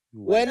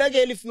wena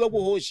ke le fiwa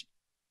bohosi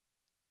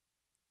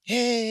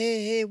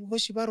hey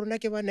bohosi ba rona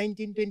ke ba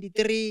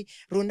 1923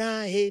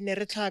 rona ne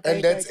re tlhaka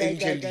and that's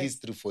ancient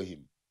history for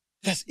him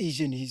that's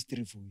Asian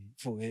history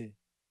for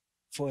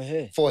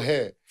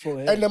her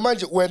and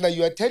manje when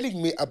you are telling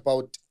me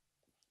about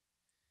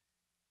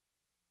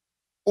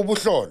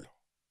ubuhlolo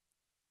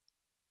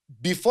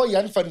before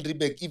Jan van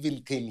Riebeeck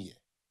even came here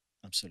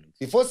absolutely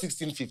before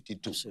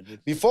 1652 absolutely.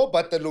 Before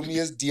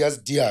Bartholomew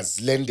Diaz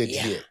landed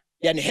here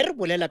yani he re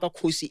bolela ka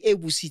khosi e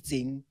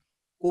busitseng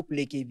ko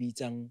pleke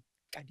bitsang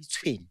ka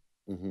ditshweni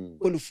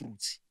ko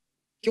Lehurutshe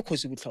ke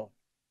Khosi Butlholo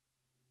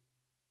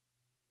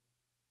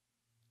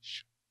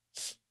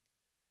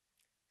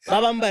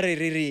ba bang ba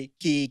re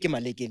ke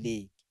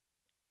Malekeleke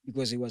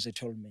because he was a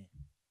tall man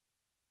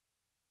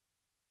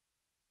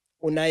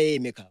una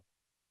Mekabo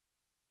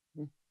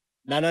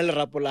nana le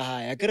rapola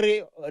hae a ke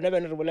re ona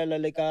bana re bolela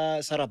le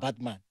ka Sarah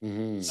Baartman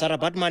Sarah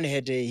Baartman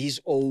had her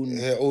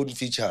own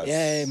features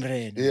Sarah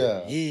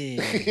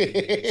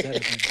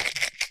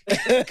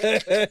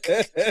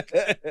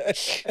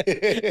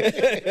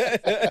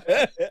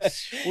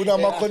una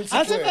ma consequence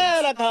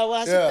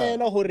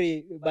asepela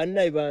hore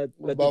banna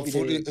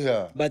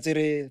ba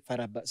tsere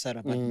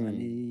Sarah Baartman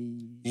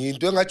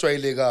into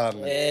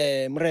engajwayelekanga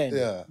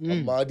mrena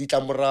ama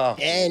ditlamorago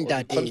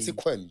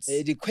consequence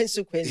the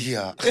consequence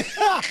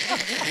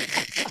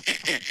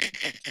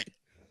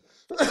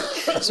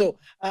so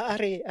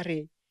are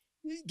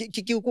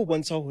ke go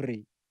bontsha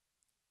hore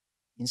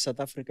in South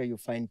Africa you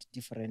find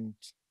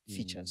different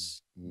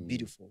features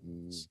beautiful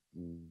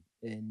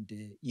and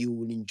you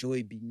will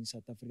enjoy being in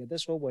South Africa.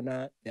 That's why when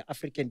the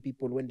African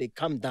people, when they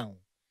come down,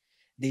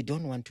 they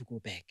don't want to go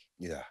back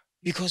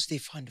because they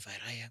find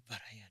variety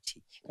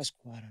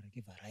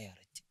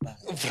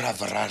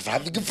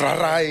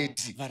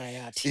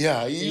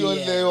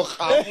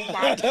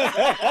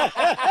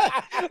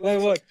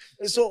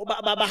so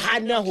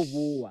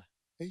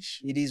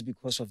it is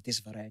because of this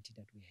variety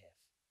that we have,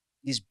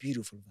 this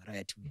beautiful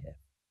variety we have.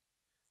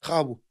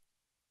 Gabo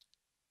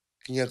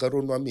ke nyaka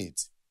ronwa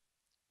metsi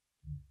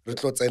re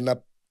tlo tsena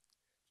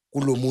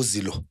kulo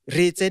muzilo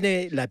re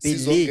tsene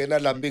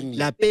lapeng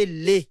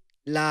le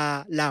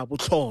la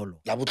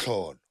Butlholo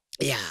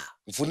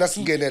ngifuna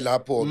singene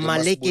lapho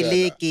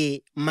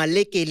ke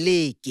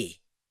Malekeleke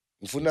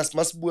ngifuna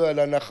masibuya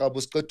lana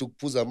Gabo siqeda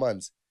ukuphuza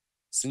amanzi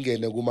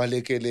singene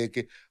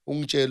kuMalekeleke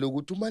ungitshela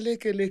ukuthi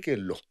uMalekeleke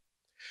lo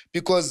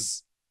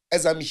because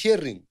as I'm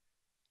hearing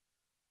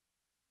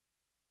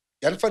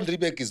Jan van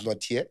Riebeeck is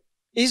not here.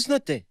 He's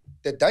not there.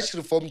 The Dutch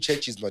Reformed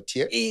Church is not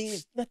here.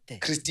 He's not there.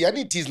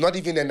 Christianity is not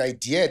even an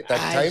idea at that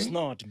time. It's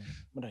not,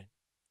 man.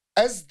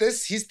 As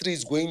this history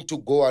is going to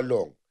go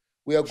along,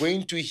 we are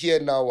going to hear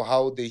now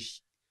how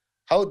this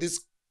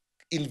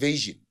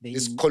invasion,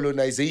 this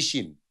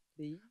colonization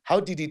How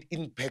did it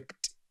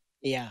impact?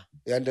 Yeah.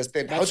 You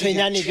understand? How did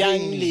it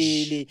change?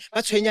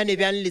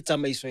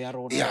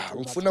 Yeah,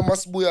 ngifuna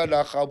masibuya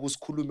la Gabo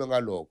sikhulume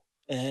ngaloko.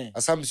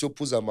 Asambe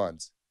siyophuza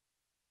amanzi.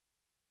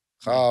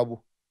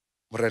 Gabo,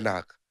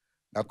 mrenaka.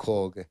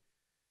 Nakho ke.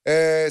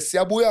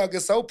 Siyabuya ke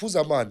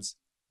sawuphuza amanzi.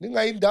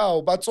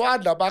 Ningayindawo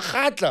Batswana,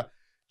 Mokgatla,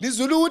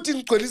 nizulu uthi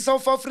ngigcwele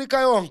South Africa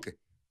yonke.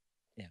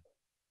 Yeah.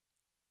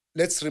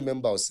 Let's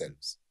remember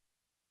ourselves.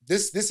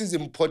 This is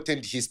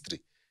important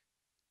history.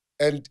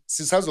 And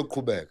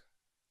sisazoqhubeka.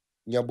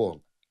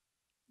 Ngiyabonga.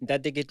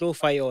 Ntate ke tlo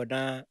fa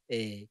yona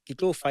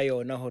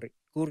hore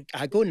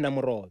ha ke o nna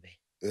morobe.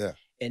 Yeah.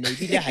 And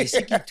ebile ha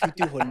ise ke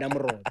ithuti ho nna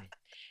morobe.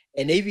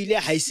 And ebile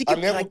ha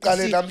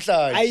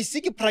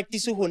ise ke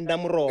practice ho nna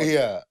morobe.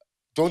 Yeah.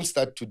 Don't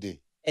start today.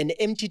 An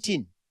empty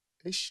tin.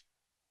 Ish.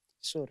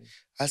 Sorry.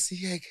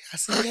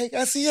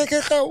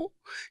 Asiyeke Gabo.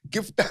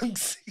 Give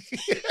thanks.